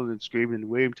arts, yelling and screaming. And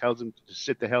William tells him to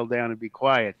sit the hell down and be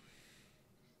quiet.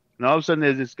 And all of a sudden,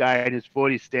 there's this guy in his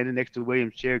 40s standing next to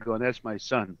William's chair going, "That's my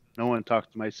son. No one talks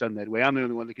to my son that way. I'm the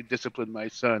only one that can discipline my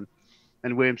son."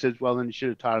 And William says, "Well, then you should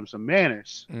have taught him some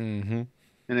manners." Mm-hmm.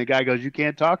 And the guy goes, "You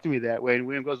can't talk to me that way." And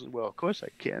William goes, "Well, of course I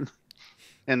can."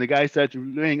 And the guy starts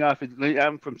laying off his,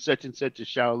 "I'm from such and such a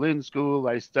Shaolin school.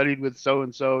 I studied with so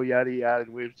and so, yada, yada."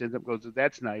 And William stands up and goes,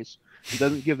 "That's nice." And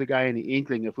doesn't give the guy any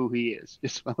inkling of who he is.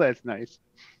 Just, "Well, that's nice."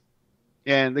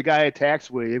 And the guy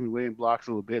attacks William, and William blocks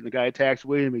a little bit. And the guy attacks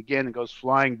William again and goes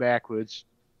flying backwards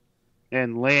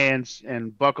and lands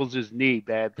and buckles his knee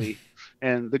badly.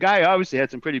 And the guy obviously had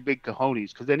some pretty big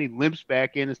cojones because then he limps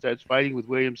back in and starts fighting with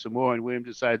William some more. And William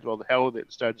decides, well, the hell with it,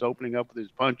 and starts opening up with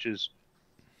his punches.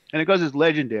 And because it's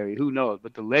legendary, who knows?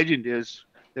 But the legend is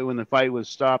that when the fight was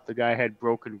stopped, the guy had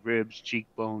broken ribs,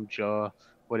 cheekbone, jaw,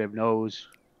 whatever, nose.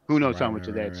 Who knows Right. how Right. much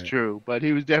of Right. that's Right. true? But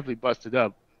he was definitely busted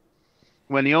up.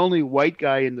 When the only white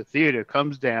guy in the theater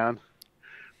comes down,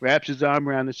 wraps his arm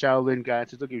around the Shaolin guy and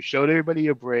says, "Look, you showed everybody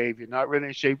you're brave. You're not really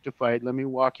in shape to fight. Let me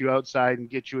walk you outside and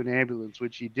get you an ambulance,"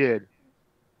 which he did.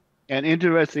 And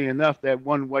interesting enough, that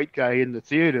one white guy in the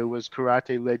theater was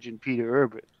karate legend Peter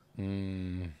Urban.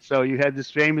 Mm. So you had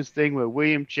this famous thing where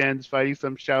William Chen's fighting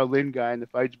some Shaolin guy, and the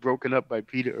fight's broken up by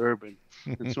Peter Urban.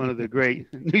 It's one of the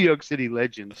great New York City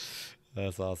legends.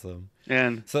 That's awesome.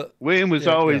 And So, William was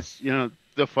yeah, yeah. always,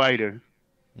 the fighter.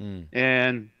 Mm.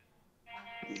 And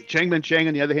Cheng Min Cheng,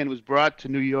 on the other hand, was brought to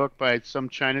New York by some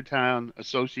Chinatown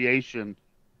association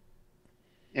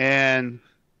and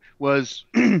was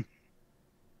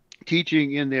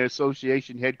teaching in their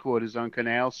association headquarters on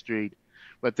Canal Street.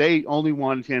 But they only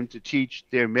wanted him to teach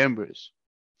their members,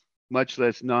 much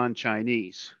less non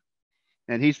Chinese.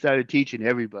 And he started teaching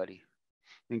everybody,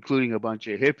 including a bunch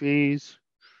of hippies,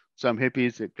 some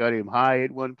hippies that got him high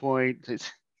at one point.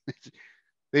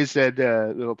 They said,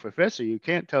 "Little professor, you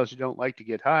can't tell us you don't like to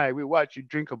get high. We watch you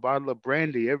drink a bottle of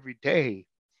brandy every day.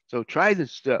 So try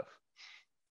this stuff."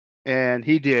 And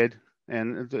he did.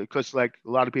 And because like a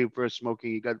lot of people first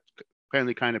smoking, he got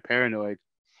apparently kind of paranoid.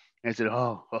 And I said,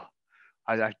 "Oh,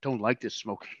 I don't like this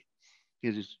smoking.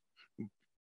 He says,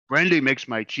 brandy makes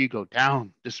my chi go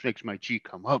down. This makes my chi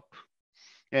come up."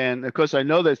 And of course, I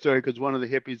know that story because one of the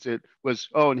hippies that was,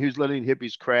 oh, and he was letting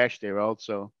hippies crash there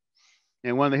also.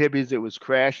 And one of the hippies that was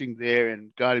crashing there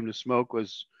and got him to smoke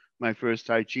was my first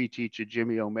Tai Chi teacher,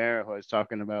 Jimmy O'Mara, who I was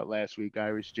talking about last week.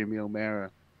 Irish Jimmy O'Mara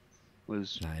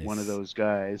was one of Nice. those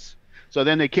guys. So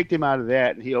then they kicked him out of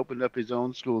that, and he opened up his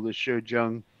own school, the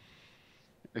Shijung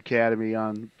Academy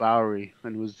on Bowery,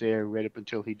 and was there right up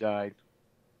until he died.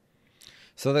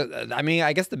 So, I mean,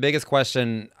 I guess the biggest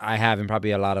question I have, and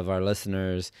probably a lot of our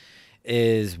listeners,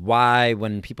 is why,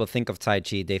 when people think of Tai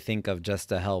Chi, they think of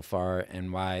just a health art,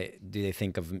 and why do they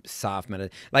think of soft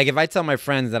meditation? Like, if I tell my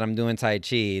friends that I'm doing Tai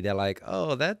Chi, they're like,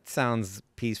 "Oh, that sounds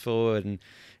peaceful and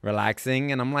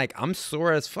relaxing," and I'm like, "I'm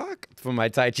sore as fuck from my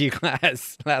Tai Chi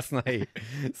class last night."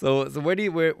 So where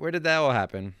did that all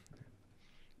happen?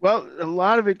 Well, a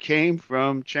lot of it came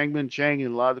from Changman Chang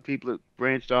and a lot of the people that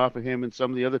branched off of him and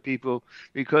some of the other people,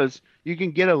 because you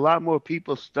can get a lot more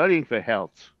people studying for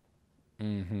health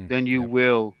Mm-hmm. than you Yep.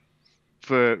 will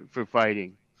for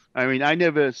fighting. I mean, I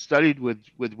never studied with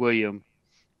William,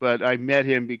 but I met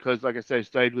him because, like I said, I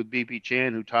studied with BP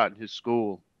Chan, who taught in his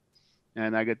school,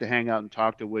 and I got to hang out and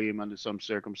talk to William under some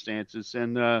circumstances.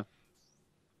 And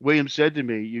William said to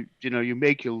me, you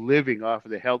make your living off of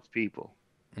the health people.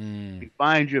 Mm. You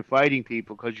find your fighting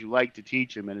people because you like to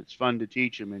teach them, and it's fun to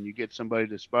teach them, and you get somebody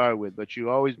to spar with. But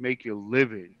you always make your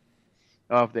living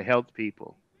off the health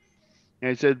people. And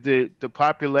he said the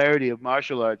popularity of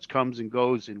martial arts comes and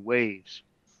goes in waves.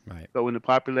 Right. But when the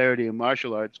popularity of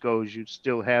martial arts goes, you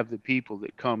still have the people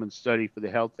that come and study for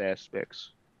the health aspects.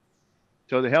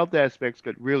 So the health aspects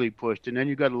got really pushed. And then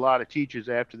you got a lot of teachers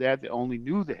after that that only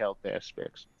knew the health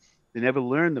aspects. They never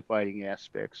learned the fighting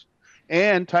aspects.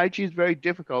 And Tai Chi is very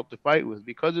difficult to fight with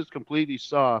because it's completely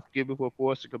soft. Give before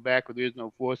force to come back where there's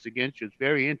no force against you. It's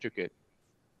very intricate.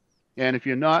 And if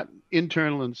you're not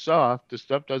internal and soft, the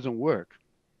stuff doesn't work.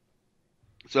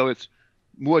 So it's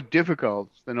more difficult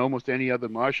than almost any other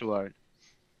martial art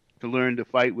to learn to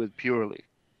fight with purely.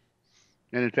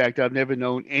 And in fact, I've never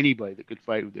known anybody that could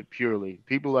fight with it purely.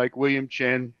 People like William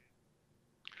Chen,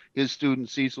 his student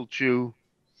Cecil Chu,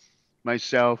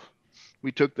 myself,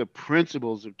 we took the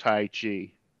principles of Tai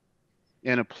Chi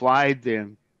and applied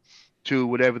them to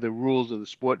whatever the rules of the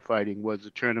sport fighting was,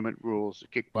 the tournament rules, the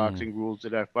Mm. kickboxing rules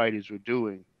that our fighters were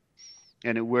doing.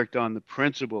 And it worked on the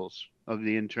principles of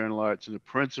the internal arts and the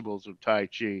principles of Tai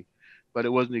Chi, but it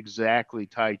wasn't exactly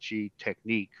Tai Chi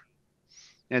technique.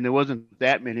 And there wasn't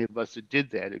that many of us that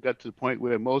did that. It got to the point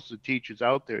where most of the teachers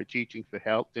out there are teaching for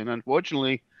health. And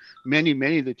unfortunately, many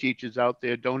of the teachers out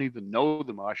there don't even know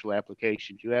the martial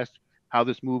applications. You ask how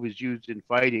this move is used in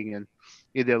fighting, and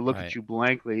either they'll look at Right. you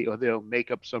blankly or they'll make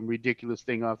up some ridiculous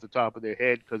thing off the top of their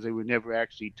head because they were never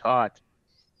actually taught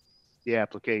the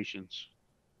applications.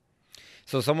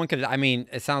 So someone could, I mean,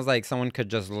 it sounds like someone could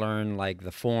just learn like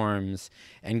the forms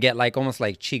and get like almost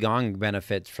like qigong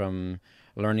benefits from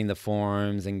learning the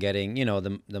forms and getting,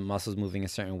 the muscles moving in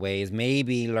certain ways.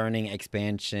 Maybe learning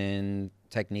expansion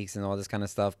techniques and all this kind of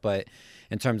stuff. But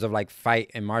in terms of like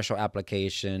fight and martial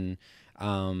application,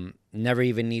 never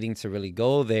even needing to really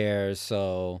go there.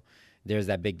 So there's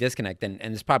that big disconnect, and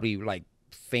it's probably like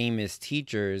famous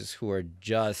teachers who are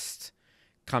just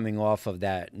coming off of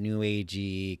that new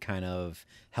agey kind of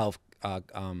health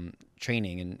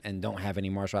training, and don't have any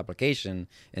martial application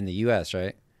in the U.S.,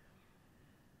 right?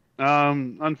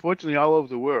 Unfortunately, all over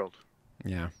the world,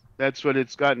 Yeah. that's what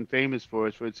it's gotten famous for,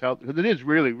 is for its health, because it is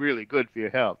really, really good for your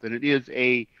health, and it is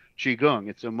a qigong.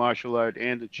 It's a martial art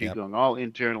and a Yep. qigong. All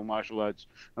internal martial arts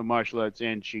are martial arts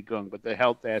and qigong, but the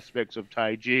health aspects of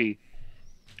Tai Chi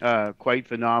quite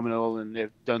phenomenal, and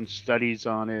they've done studies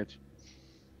on it,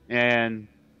 and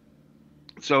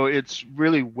so it's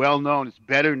really well known. It's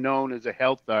better known as a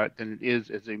health art than it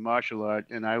is as a martial art,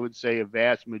 and I would say a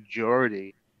vast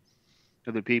majority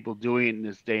of the people doing it in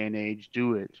this day and age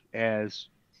do it as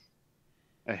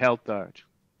a health art.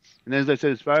 And as I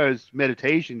said, as far as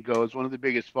meditation goes, one of the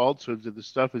biggest falsehoods of the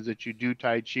stuff is that you do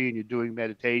Tai Chi and you're doing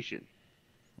meditation.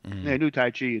 Yeah, Mm. you do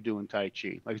Tai Chi, you're doing Tai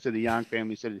Chi. Like I said, the Yang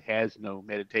family said it has no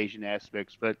meditation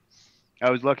aspects, but I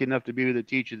was lucky enough to be with a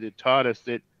teacher that taught us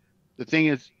that the thing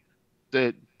is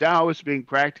that Taoists, being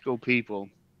practical people,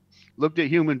 looked at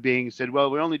human beings and said, well,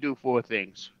 we only do four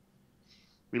things.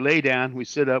 We lay down, we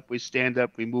sit up, we stand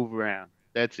up, we move around.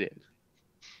 That's it.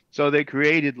 So they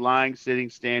created lying, sitting,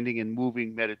 standing, and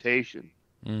moving meditation.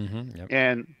 Yep.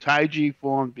 And Tai Chi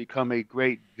forms become a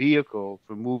great vehicle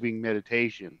for moving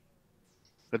meditation.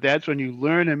 But that's when you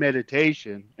learn a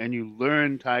meditation and you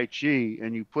learn Tai Chi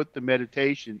and you put the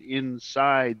meditation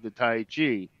inside the Tai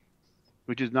Chi,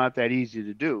 which is not that easy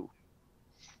to do.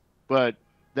 But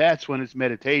that's when it's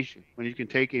meditation, when you can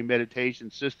take a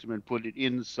meditation system and put it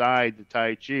inside the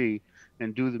Tai Chi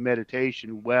and do the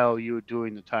meditation while you're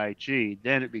doing the Tai Chi.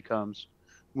 Then it becomes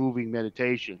moving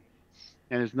meditation.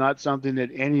 And it's not something that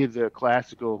any of the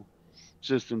classical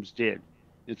systems did.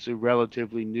 It's a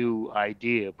relatively new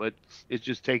idea, but it's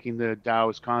just taking the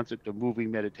Taoist concept of moving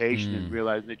meditation and Mm.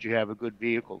 realizing that you have a good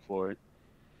vehicle for it.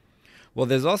 Well,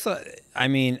 there's also, I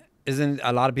mean, isn't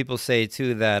a lot of people say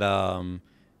too that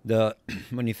the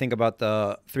when you think about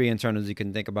the three internals, you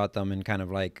can think about them in kind of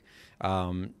like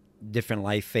um, different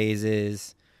life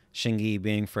phases. Shingi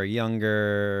being for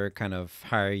younger, kind of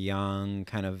higher young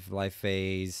kind of life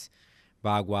phase.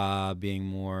 Bagua being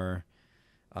more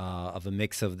of a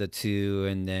mix of the two,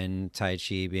 and then Tai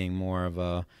Chi being more of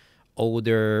a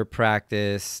older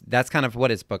practice. That's kind of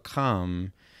what it's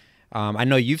become. I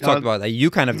know you've talked Now, about that. You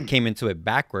kind of came into it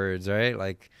backwards, right?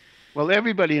 Like, well,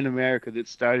 everybody in America that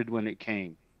started when it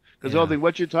came, because all yeah, the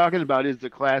what you're talking about is the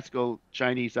classical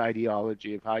Chinese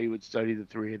ideology of how you would study the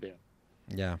three of them.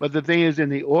 yeah. But the thing is, in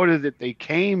the order that they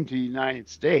came to the United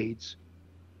States,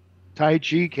 Tai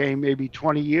Chi came maybe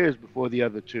 20 years before the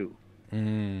other two.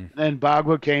 Mm. And then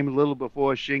Bagua came a little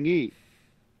before Xing Yi.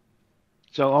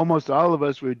 So almost all of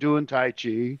us were doing Tai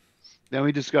Chi. Then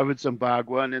we discovered some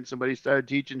Bagua, and then somebody started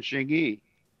teaching Xing Yi.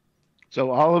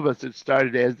 So all of us that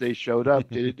started as they showed up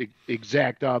did it the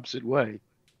exact opposite way.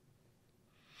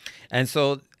 And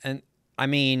so, and I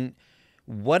mean,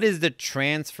 what is the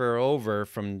transfer over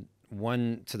from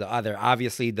one to the other?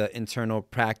 Obviously, the internal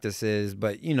practices,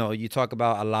 but you talk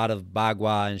about a lot of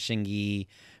Bagua and Shingi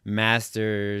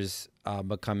masters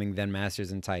becoming then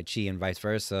masters in Tai Chi and vice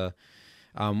versa.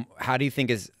 How do you think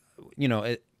is,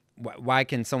 why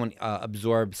can someone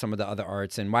absorb some of the other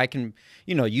arts, and why can,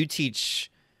 you teach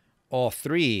all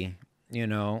three, in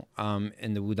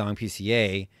the Wu Tang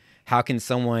P.C.A. How can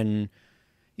someone,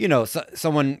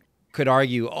 someone could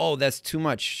argue, oh, that's too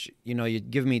much. You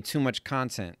give me too much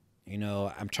content.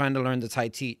 I'm trying to learn the Tai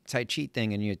Chi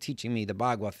thing, and you're teaching me the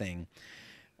Bagua thing.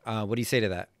 What do you say to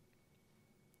that?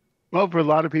 Well, for a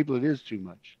lot of people, it is too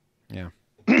much. Yeah.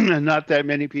 And not that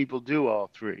many people do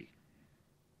all three.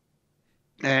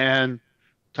 And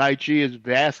Tai Chi is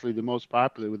vastly the most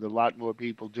popular with a lot more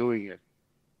people doing it.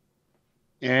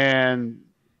 And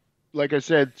like I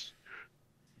said,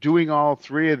 doing all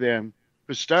three of them,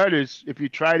 for starters, if you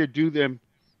try to do them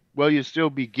while you're still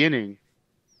beginning,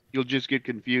 you'll just get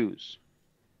confused.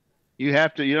 You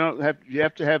have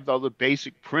to have all the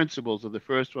basic principles of the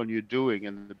first one you're doing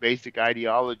and the basic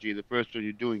ideology of the first one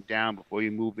you're doing down before you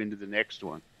move into the next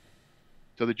one,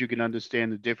 so that you can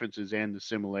understand the differences and the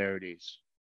similarities.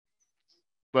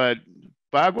 But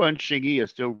Bagua and Xingyi are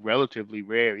still relatively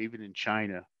rare, even in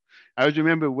China. I always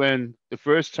remember when the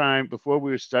first time, before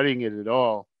we were studying it at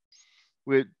all,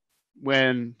 with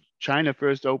when China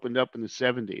first opened up in the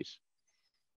 70s,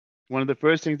 one of the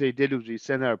first things they did was we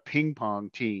sent our ping pong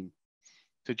team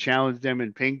to challenge them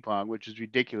in ping pong, which is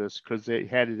ridiculous because they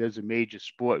had it as a major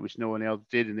sport, which no one else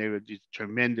did, and they were these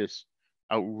tremendous,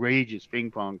 outrageous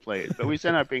ping pong players. But we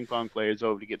sent our ping pong players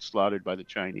over to get slaughtered by the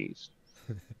Chinese.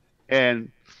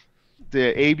 And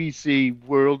the ABC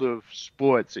World of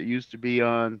Sports that used to be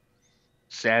on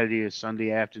Saturday or Sunday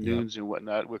Yep. afternoons and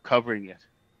whatnot were covering it.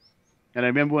 And I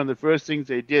remember one of the first things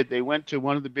they did, they went to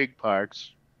one of the big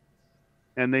parks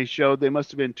and they showed there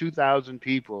must have been 2,000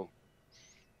 people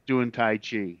doing Tai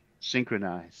Chi,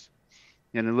 synchronized.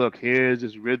 And then look, here's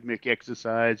this rhythmic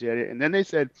exercise. And then they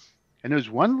said, and there's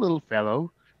one little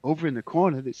fellow over in the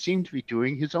corner that seemed to be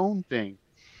doing his own thing.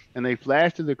 And they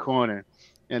flashed to the corner.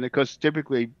 And of course,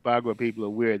 typically Bagua people are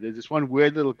weird. There's this one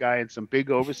weird little guy in some big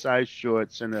oversized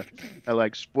shorts and a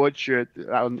like sports shirt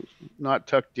not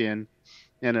tucked in,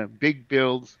 and a big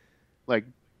build, like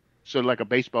sort of like a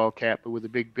baseball cap, but with a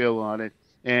big bill on it.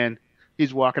 And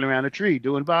he's walking around a tree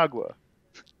doing Bagua.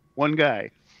 One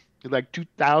guy. There's like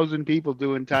 2,000 people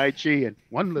doing Tai Chi and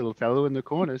one little fellow in the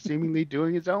corner seemingly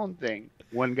doing his own thing.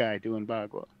 One guy doing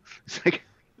Bagua. It's like,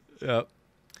 Yep.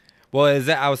 Well, is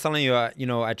that I was telling you,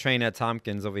 I train at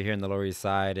Tompkins over here in the Lower East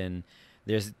Side, and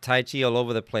there's Tai Chi all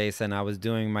over the place. And I was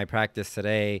doing my practice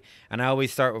today, and I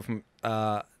always start with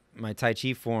my Tai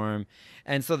Chi form.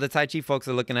 And so the Tai Chi folks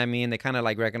are looking at me, and they kind of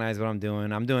like recognize what I'm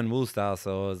doing. I'm doing Wu style,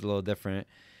 so it's a little different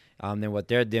than what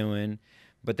they're doing,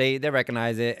 but they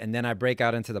recognize it. And then I break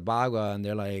out into the Bagua, and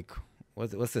they're like,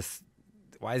 "What's this?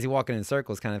 why is he walking in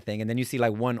circles kind of thing. And then you see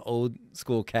like one old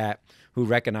school cat who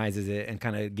recognizes it and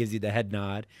kind of gives you the head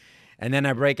nod. And then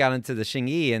I break out into the Xing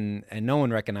Yi, and no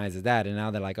one recognizes that. And now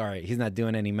they're like, all right, he's not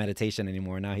doing any meditation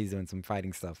anymore. Now he's doing some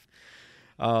fighting stuff.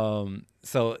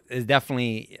 So it's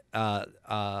definitely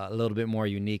a little bit more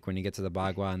unique when you get to the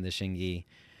Bagua and the Xing Yi.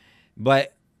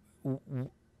 But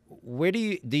where do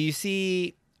you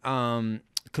see?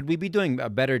 Could we be doing a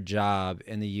better job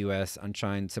in the U.S. on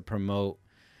trying to promote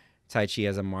Tai Chi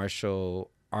as a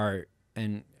martial art?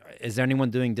 And is there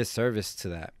anyone doing disservice to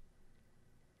that?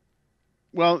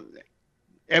 Well,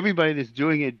 everybody that's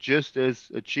doing it just as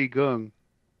a qigong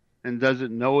and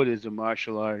doesn't know it as a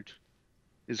martial art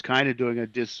is kind of doing a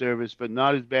disservice, but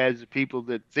not as bad as the people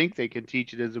that think they can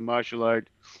teach it as a martial art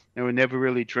and were never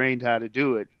really trained how to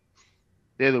do it.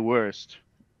 They're the worst.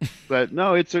 But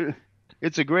no, it's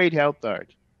a great health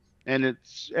art, and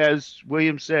it's as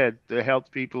William said, the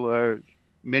health people are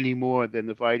many more than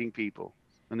the fighting people,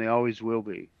 and they always will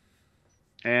be.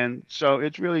 And so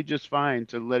it's really just fine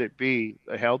to let it be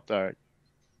a health art.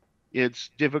 It's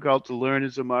difficult to learn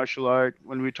as a martial art.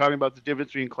 When we were talking about the difference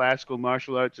between classical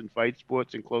martial arts and fight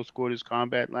sports and close quarters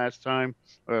combat last time,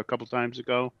 or a couple times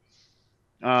ago,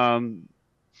 um,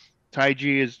 Tai Chi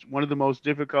is one of the most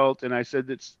difficult. And I said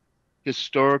that's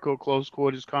historical close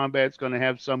quarters combat is going to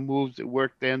have some moves that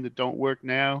work then that don't work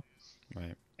now.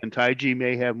 Right. And Tai Chi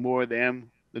may have more of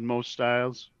them than most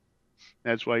styles.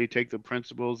 That's why you take the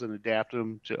principles and adapt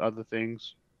them to other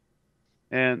things.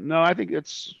 And no, I think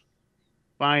it's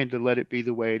fine to let it be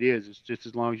the way it is. It's just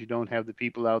as long as you don't have the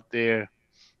people out there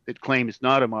that claim it's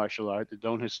not a martial art, that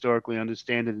don't historically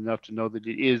understand it enough to know that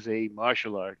it is a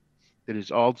martial art, that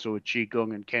is also a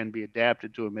qigong and can be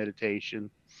adapted to a meditation.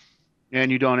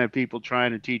 And you don't have people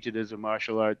trying to teach it as a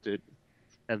martial art that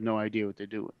have no idea what they're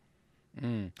doing.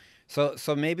 Mm.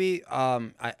 So maybe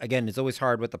again, it's always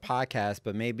hard with the podcast,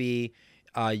 but maybe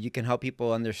you can help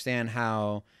people understand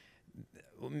how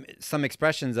some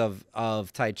expressions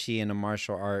of Tai Chi in a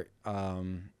martial art.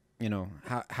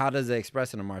 How does it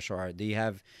express in a martial art? Do you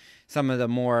have some of the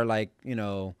more like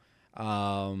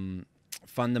um,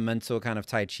 fundamental kind of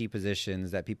Tai Chi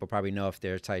positions that people probably know if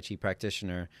they're a Tai Chi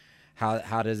practitioner?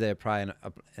 How does it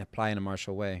apply in a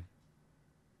martial way?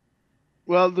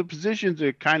 Well, the positions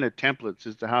are kind of templates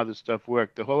as to how this stuff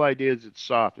works. The whole idea is it's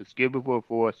soft. It's give before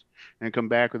force and come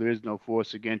back where there is no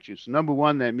force against you. So number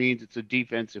one, that means it's a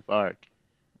defensive art.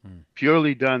 Mm.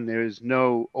 Purely done, there is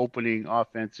no opening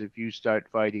offensive you start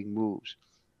fighting moves.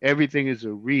 Everything is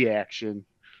a reaction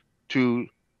to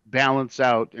balance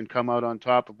out and come out on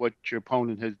top of what your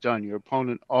opponent has done. Your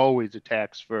opponent always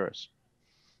attacks first.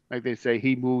 Like they say,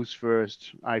 he moves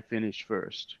first, I finish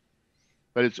first.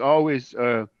 But it's always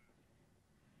a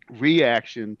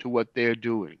reaction to what they're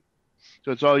doing.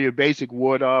 So it's all your basic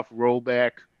ward off, roll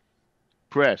back,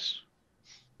 press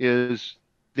is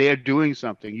they're doing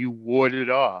something. You ward it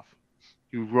off.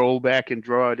 You roll back and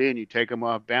draw it in. You take them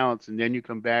off balance, and then you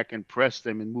come back and press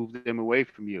them and move them away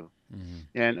from you. Hmm.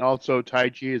 And also, Tai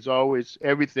Chi is always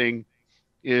everything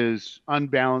is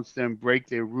unbalance them, break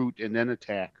their root, and then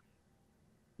attack.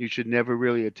 You should never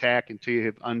really attack until you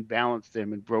have unbalanced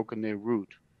them and broken their root.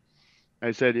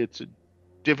 I said it's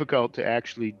difficult to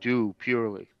actually do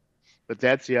purely, but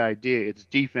that's the idea. It's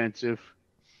defensive.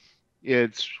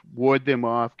 It's ward them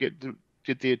off, get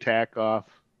the attack off,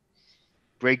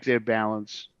 break their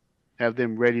balance, have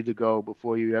them ready to go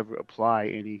before you ever apply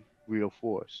any real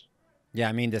force. Yeah,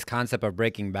 I mean, this concept of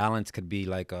breaking balance could be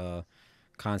like a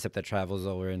concept that travels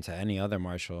over into any other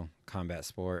martial combat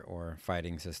sport or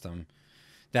fighting system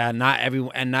that not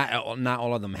everyone and not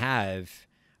all of them have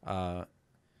uh,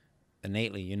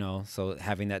 innately. So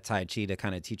having that Tai Chi to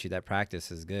kind of teach you that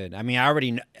practice is good. I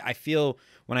mean, I feel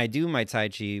when I do my Tai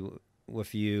Chi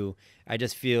with you, I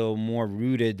just feel more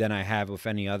rooted than I have with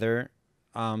any other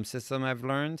system I've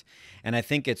learned, and I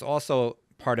think it's also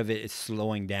part of it is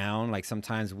slowing down. Like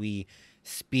sometimes we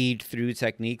speed through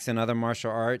techniques in other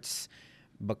martial arts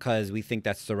because we think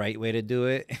that's the right way to do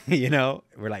it.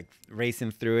 We're like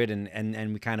racing through it,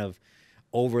 and we kind of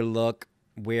overlook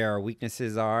where our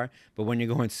weaknesses are. But when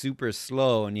you're going super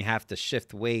slow and you have to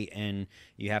shift weight and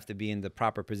you have to be in the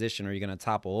proper position or you're going to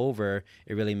topple over,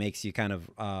 it really makes you kind of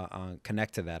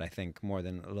connect to that, I think, more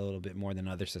than a little bit more than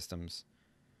other systems.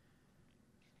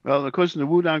 Well, of course, in the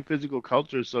Wu Tang Physical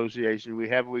Culture Association, we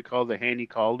have what we call the Haney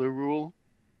Calder rule,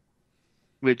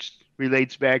 which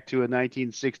relates back to a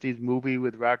 1960s movie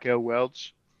with Raquel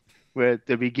Welch, where at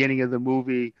the beginning of the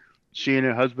movie, she and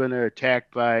her husband are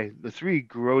attacked by the three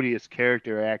grodiest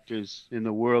character actors in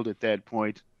the world at that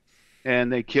point,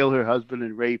 and they kill her husband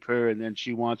and rape her, and then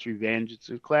she wants revenge. It's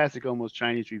a classic, almost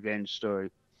Chinese revenge story.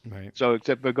 Right. So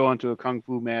except for going to a kung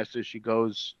fu master, she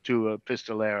goes to a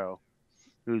pistolero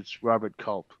who's Robert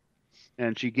Culp,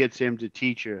 and she gets him to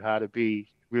teach her how to be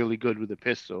really good with a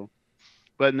pistol.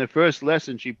 But in the first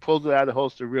lesson, she pulls it out of the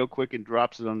holster real quick and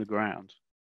drops it on the ground.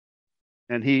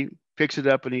 And he picks it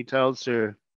up and he tells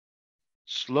her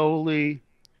slowly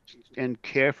and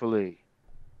carefully,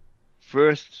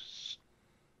 first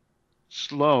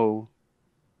slow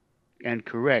and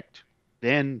correct,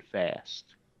 then fast.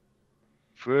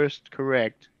 First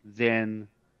correct, then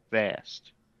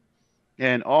fast.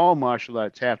 And all martial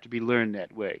arts have to be learned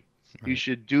that way. You Right.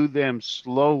 should do them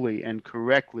slowly and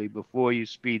correctly before you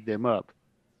speed them up.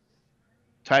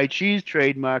 Tai Chi's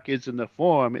trademark is in the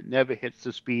form, it never hits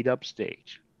the speed up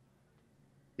stage.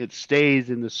 It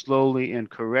stays in the slowly and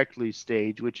correctly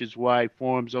stage, which is why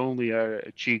forms only are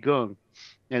a Qigong,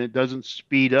 and it doesn't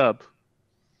speed up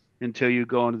until you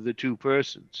go into the two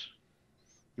persons.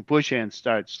 The push hand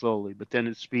starts slowly, but then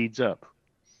it speeds up.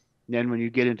 And then when you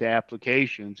get into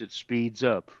applications, it speeds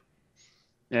up.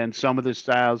 And some of the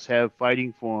styles have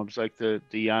fighting forms, like the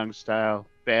Yang style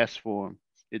fast form.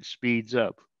 It speeds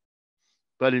up.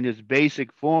 But in its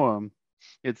basic form,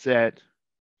 it's that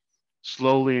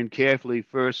slowly and carefully,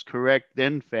 first correct,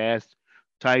 then fast.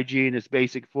 Tai Chi in its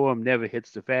basic form never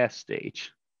hits the fast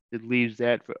stage. It leaves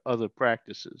that for other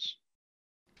practices.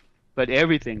 But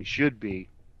everything should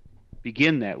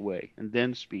begin that way and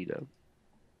then speed up.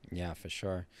 Yeah, for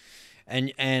sure.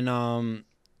 And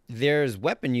there's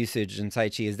weapon usage in Tai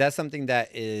Chi. Is that something that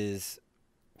is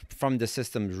from the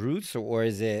system's roots, or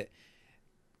is it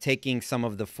taking some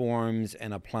of the forms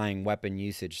and applying weapon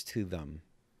usage to them?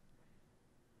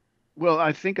 Well,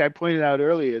 I think I pointed out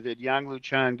earlier that Yang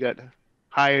Luchan got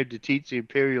hired to teach the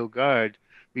Imperial Guard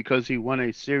because he won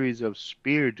a series of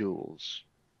spear duels.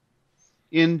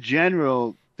 In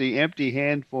general, the empty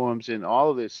hand forms and all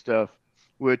of this stuff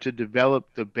were to develop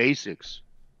the basics,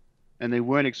 and they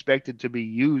weren't expected to be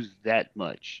used that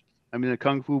much. I mean, the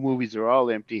kung fu movies are all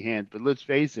empty hands, but let's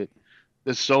face it,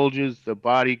 the soldiers, the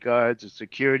bodyguards, the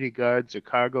security guards, the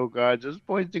cargo guards, those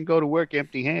boys didn't go to work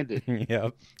empty handed.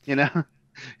 Yep. You know,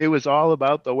 it was all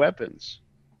about the weapons.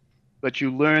 But you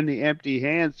learn the empty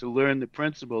hands to learn the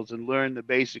principles and learn the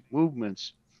basic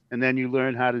movements. And then you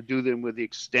learn how to do them with the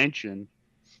extension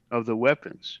of the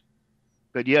weapons.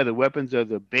 But yeah, the weapons are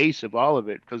the base of all of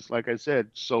it because, like I said,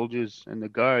 soldiers and the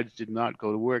guards did not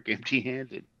go to work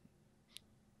empty-handed.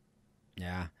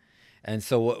 Yeah. And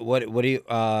so, what do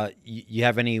you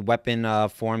have any weapon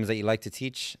forms that you like to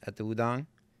teach at the Udang?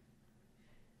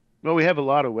 Well, we have a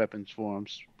lot of weapons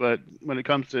forms, but when it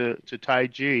comes to Tai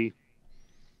Chi,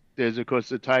 there's of course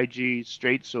the Tai Chi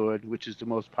straight sword, which is the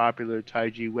most popular Tai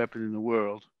Chi weapon in the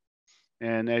world.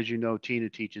 And as you know, Tina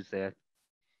teaches that.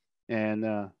 And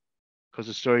because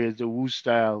the story is the Wu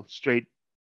style straight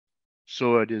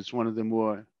sword is one of the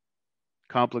more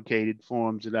complicated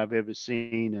forms that I've ever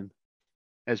seen. And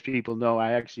as people know,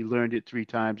 I actually learned it 3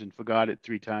 times and forgot it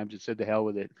 3 times and said to hell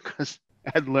with it because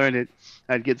I'd learn it.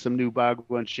 I'd get some new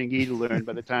Bagua and Xingyi to learn.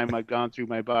 By the time I'd gone through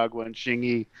my Bagua and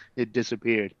Xingyi, it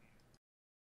disappeared.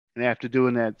 And after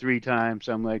doing that 3 times,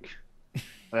 I'm like,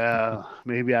 well,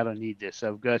 maybe I don't need this.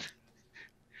 I've got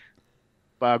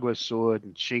Bagua sword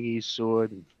and Xingyi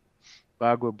sword and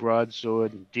Bagua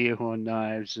broadsword and deerhorn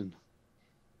knives and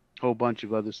a whole bunch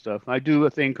of other stuff. I do a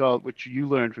thing called, which you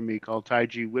learned from me, called Tai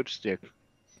Chi whipstick,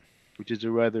 which is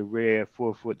a rather rare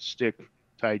 4-foot stick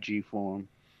Tai Chi form.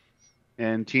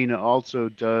 And Tina also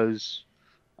does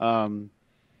um,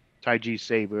 Tai Chi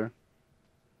saber.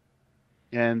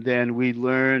 And then we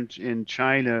learned in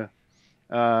China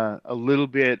a little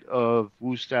bit of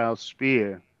Wu style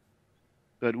spear.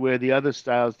 But where the other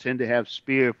styles tend to have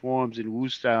spear forms in Wu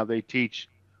style, they teach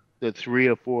the 3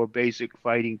 or 4 basic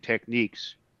fighting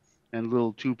techniques and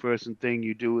little two-person thing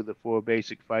you do with the 4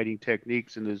 basic fighting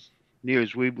techniques. And as near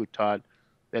as we were taught,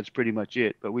 that's pretty much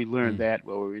it. But we learned Mm, that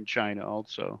while we were in China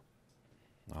also.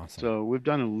 awesome. So we've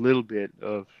done a little bit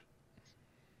of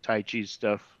Tai Chi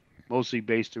stuff, mostly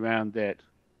based around that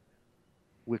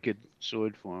wicked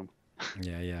sword form.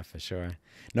 Yeah, yeah, for sure.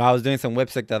 No, I was doing some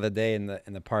whipstick the other day in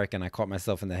the park, and I caught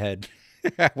myself in the head.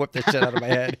 I whipped the shit out of my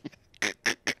head.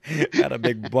 Had a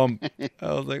big bump.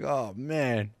 I was like, oh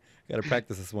man, gotta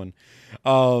practice this one.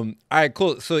 All right,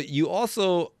 cool. So you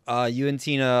also, you and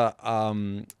Tina,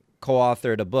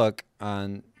 co-authored a book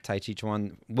on Tai Chi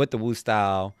Chuan with the Wu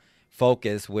style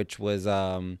focus, which was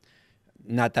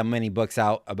not that many books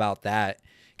out about that.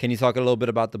 Can you talk a little bit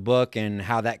about the book and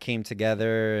how that came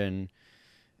together and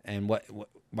what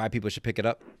why people should pick it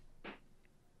up?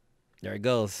 There it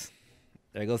goes.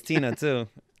 There goes Tina too.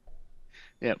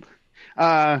 Yep.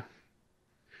 Like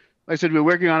I said, we are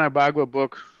working on our Bagua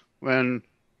book when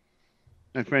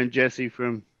My friend Jesse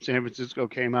from San Francisco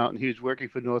came out, and he was working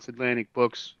for North Atlantic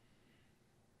Books,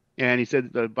 and he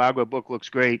said the Bagua book looks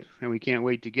great, and we can't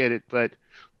wait to get it. But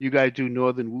you guys do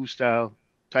Northern Wu style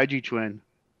Tai Chi Chuan,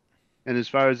 and as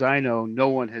far as I know, no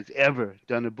one has ever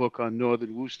done a book on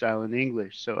Northern Wu style in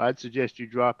English. So I'd suggest you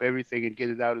drop everything and get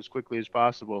it out as quickly as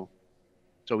possible.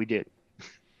 So we did,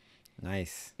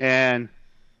 Nice. and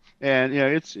yeah,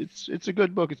 it's a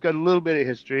good book. It's got a little bit of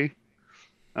history.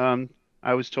 Um,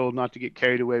 I was told not to get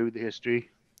carried away with the history,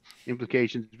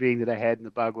 implications being that I had in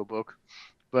the Bagua book.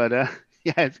 But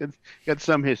yeah, got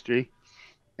some history,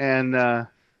 and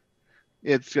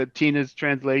it's got Tina's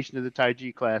translation of the Tai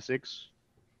Chi classics,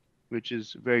 which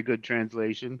is a very good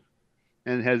translation,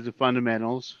 and it has the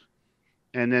fundamentals,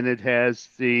 and then it has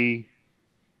the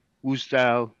Wu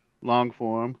style long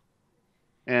form,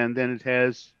 and then it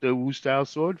has the Wu style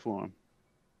sword form.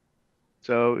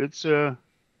 So it's a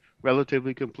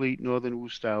relatively complete Northern Wu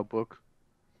style book.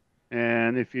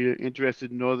 And if you're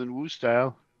interested in Northern Wu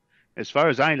style, as far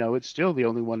as I know, it's still the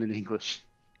only one in English.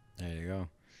 There you go.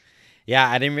 Yeah,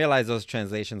 I didn't realize those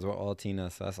translations were all Tina,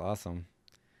 so that's awesome.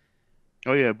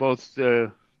 Oh yeah, both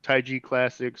the Tai Chi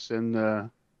classics and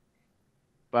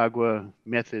Bagua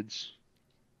methods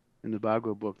in the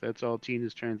Bagua book. That's all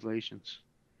Tina's translations.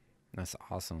 That's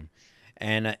awesome.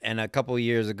 And a couple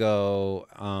years ago,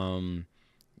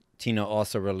 Tina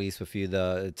also released with you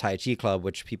the Tai Chi Club,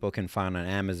 which people can find on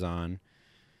Amazon.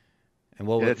 And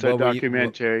Yeah, that's our what were you?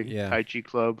 What, documentary, yeah, Tai Chi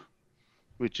Club,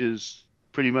 which is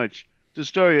pretty much the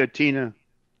story of Tina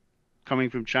coming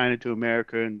from China to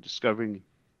America and discovering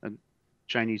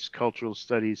Chinese cultural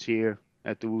studies here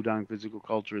at the Wu Tang Physical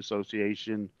Culture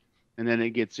Association. And then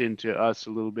it gets into us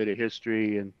a little bit of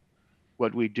history and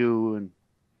what we do and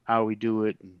how we do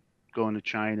it and going to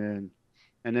China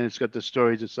and then it's got the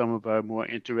stories of some of our more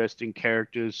interesting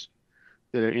characters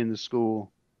that are in the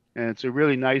school. And it's a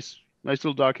really nice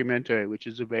little documentary which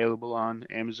is available on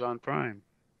Amazon Prime.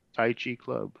 Tai Chi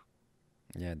Club.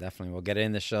 yeah, definitely. We'll get it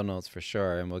in the show notes for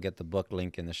sure, and we'll get the book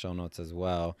link in the show notes as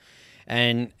well.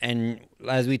 And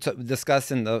as we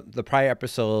discussed in the prior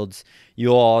episodes,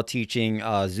 you all teaching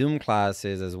Zoom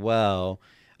classes as well,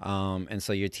 and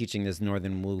so you're teaching this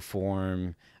Northern Wu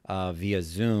form via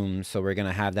Zoom. So we're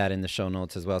gonna have that in the show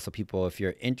notes as well. So people, if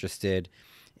you're interested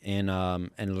in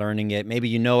learning it, maybe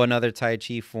you know another Tai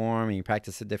Chi form and you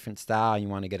practice a different style, and you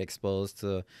want to get exposed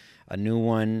to a new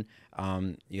one.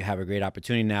 You have a great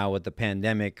opportunity now with the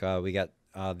pandemic. We got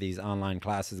these online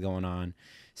classes going on,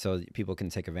 so people can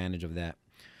take advantage of that.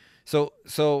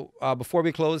 So before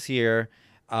we close here,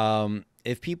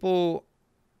 if people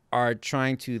are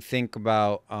trying to think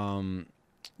about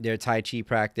their Tai Chi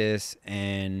practice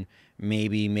and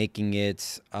maybe making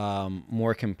it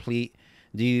more complete,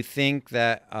 do you think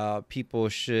that people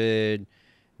should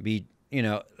be,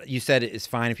 you said it's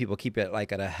fine if people keep it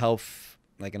like at a health,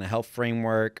 like in a health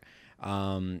framework.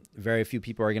 Very few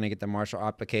people are going to get the martial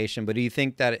application, but do you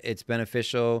think that it's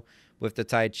beneficial with the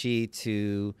Tai Chi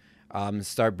to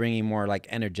start bringing more like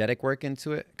energetic work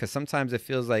into it? Because sometimes it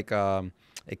feels like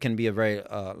it can be a very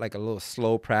like a little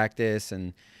slow practice,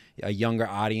 and a younger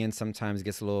audience sometimes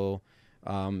gets a little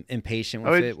impatient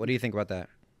Oh, with it it. What do you think about that?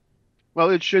 well,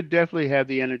 it should definitely have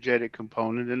the energetic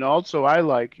component. And also, I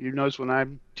like, you notice when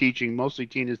I'm teaching, mostly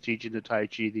Tina's teaching the Tai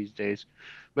Chi these days,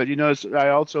 but you notice I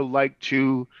also like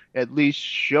to at least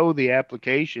show the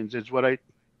applications. It's what I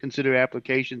consider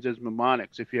applications as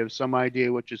mnemonics. If you have some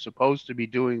idea what you're supposed to be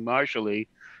doing martially,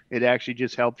 it actually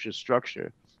just helps your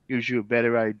structure, gives you a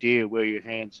better idea where your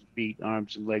hands and feet,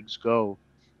 arms and legs go.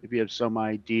 If you have some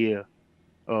idea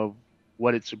of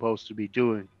what it's supposed to be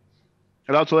doing.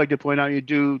 I'd also like to point out you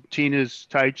do Tina's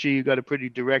Tai Chi. You got a pretty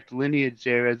direct lineage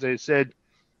there. As I said,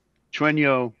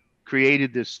 Chuenyo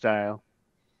created this style,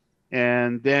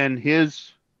 and then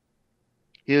his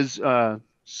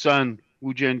son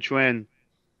Wu Zhenchuan,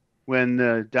 when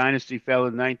the dynasty fell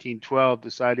in 1912,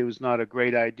 decided it was not a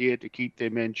great idea to keep their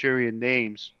Manchurian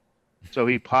names. So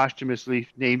he posthumously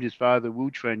named his father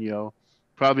Wu Chuenyo,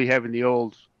 probably having the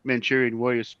old Manchurian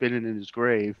warrior spinning in his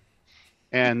grave.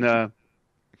 And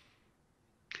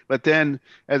But then,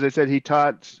 as I said, he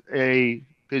taught a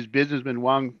his businessman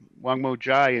Wang Mo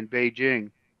Jai in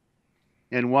Beijing,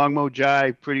 and Wang Mo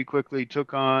Jai pretty quickly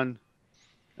took on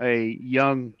a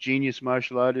young genius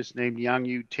martial artist named Yang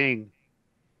Yu Ting,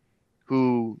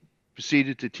 who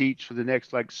proceeded to teach for the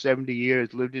next like 70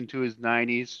 years, lived into his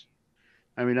 90s.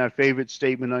 I mean, our favorite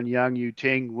statement on Yang Yu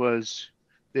Ting was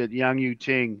that Yang Yu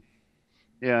Ting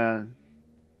uh,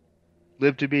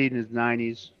 lived to be in his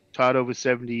 90s, taught over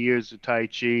 70 years of Tai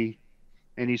Chi,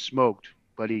 and he smoked,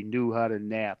 but he knew how to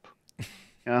nap.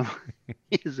 Um,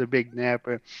 he's a big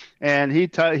napper, and he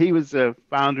was the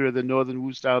founder of the Northern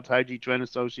Wu Style Tai Chi Chuan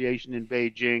Association in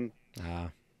Beijing, Ah,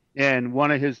 and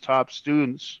one of his top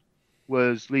students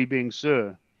was Li Bing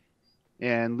Sur.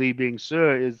 And Li Bing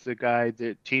Sur is the guy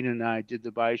that Tina and I did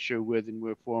the Baisha with, and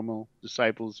we're formal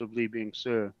disciples of Li Bing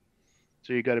Sur.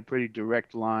 So you got a pretty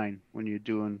direct line when you're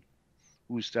doing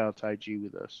Wu style Tai Chi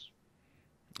with us.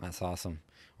 that's awesome.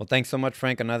 Well, thanks so much,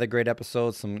 Frank. Another great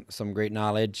episode, some great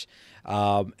knowledge.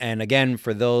 And again,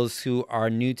 for those who are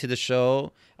new to the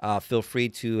show, feel free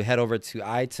to head over to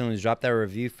iTunes, drop that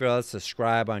review for us,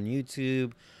 subscribe on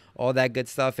YouTube, all that good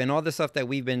stuff, and all the stuff that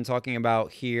we've been talking about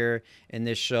here in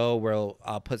this show. We'll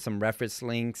put some reference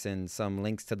links and some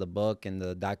links to the book and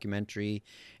the documentary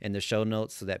in the show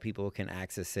notes so that people can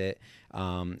access it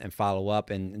and follow up.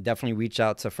 And definitely reach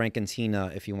out to Frank and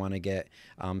Tina if you want to get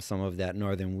some of that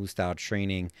Northern Wu style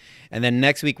training. And then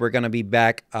next week, we're going to be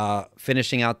back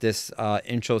finishing out this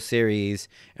intro series,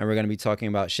 and we're going to be talking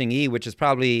about Xing Yi, which is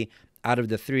probably out of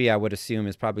the three, I would assume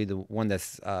is probably the one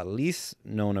that's least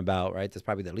known about, right? That's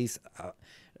probably the least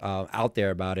out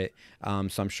there about it.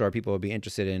 So I'm sure people will be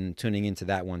interested in tuning into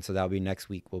that one. So that'll be next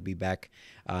week. We'll be back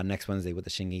next Wednesday with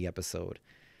the Xing Yi episode.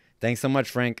 Thanks so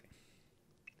much, Frank.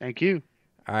 Thank you.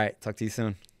 All right. Talk to you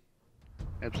soon.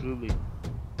 Absolutely.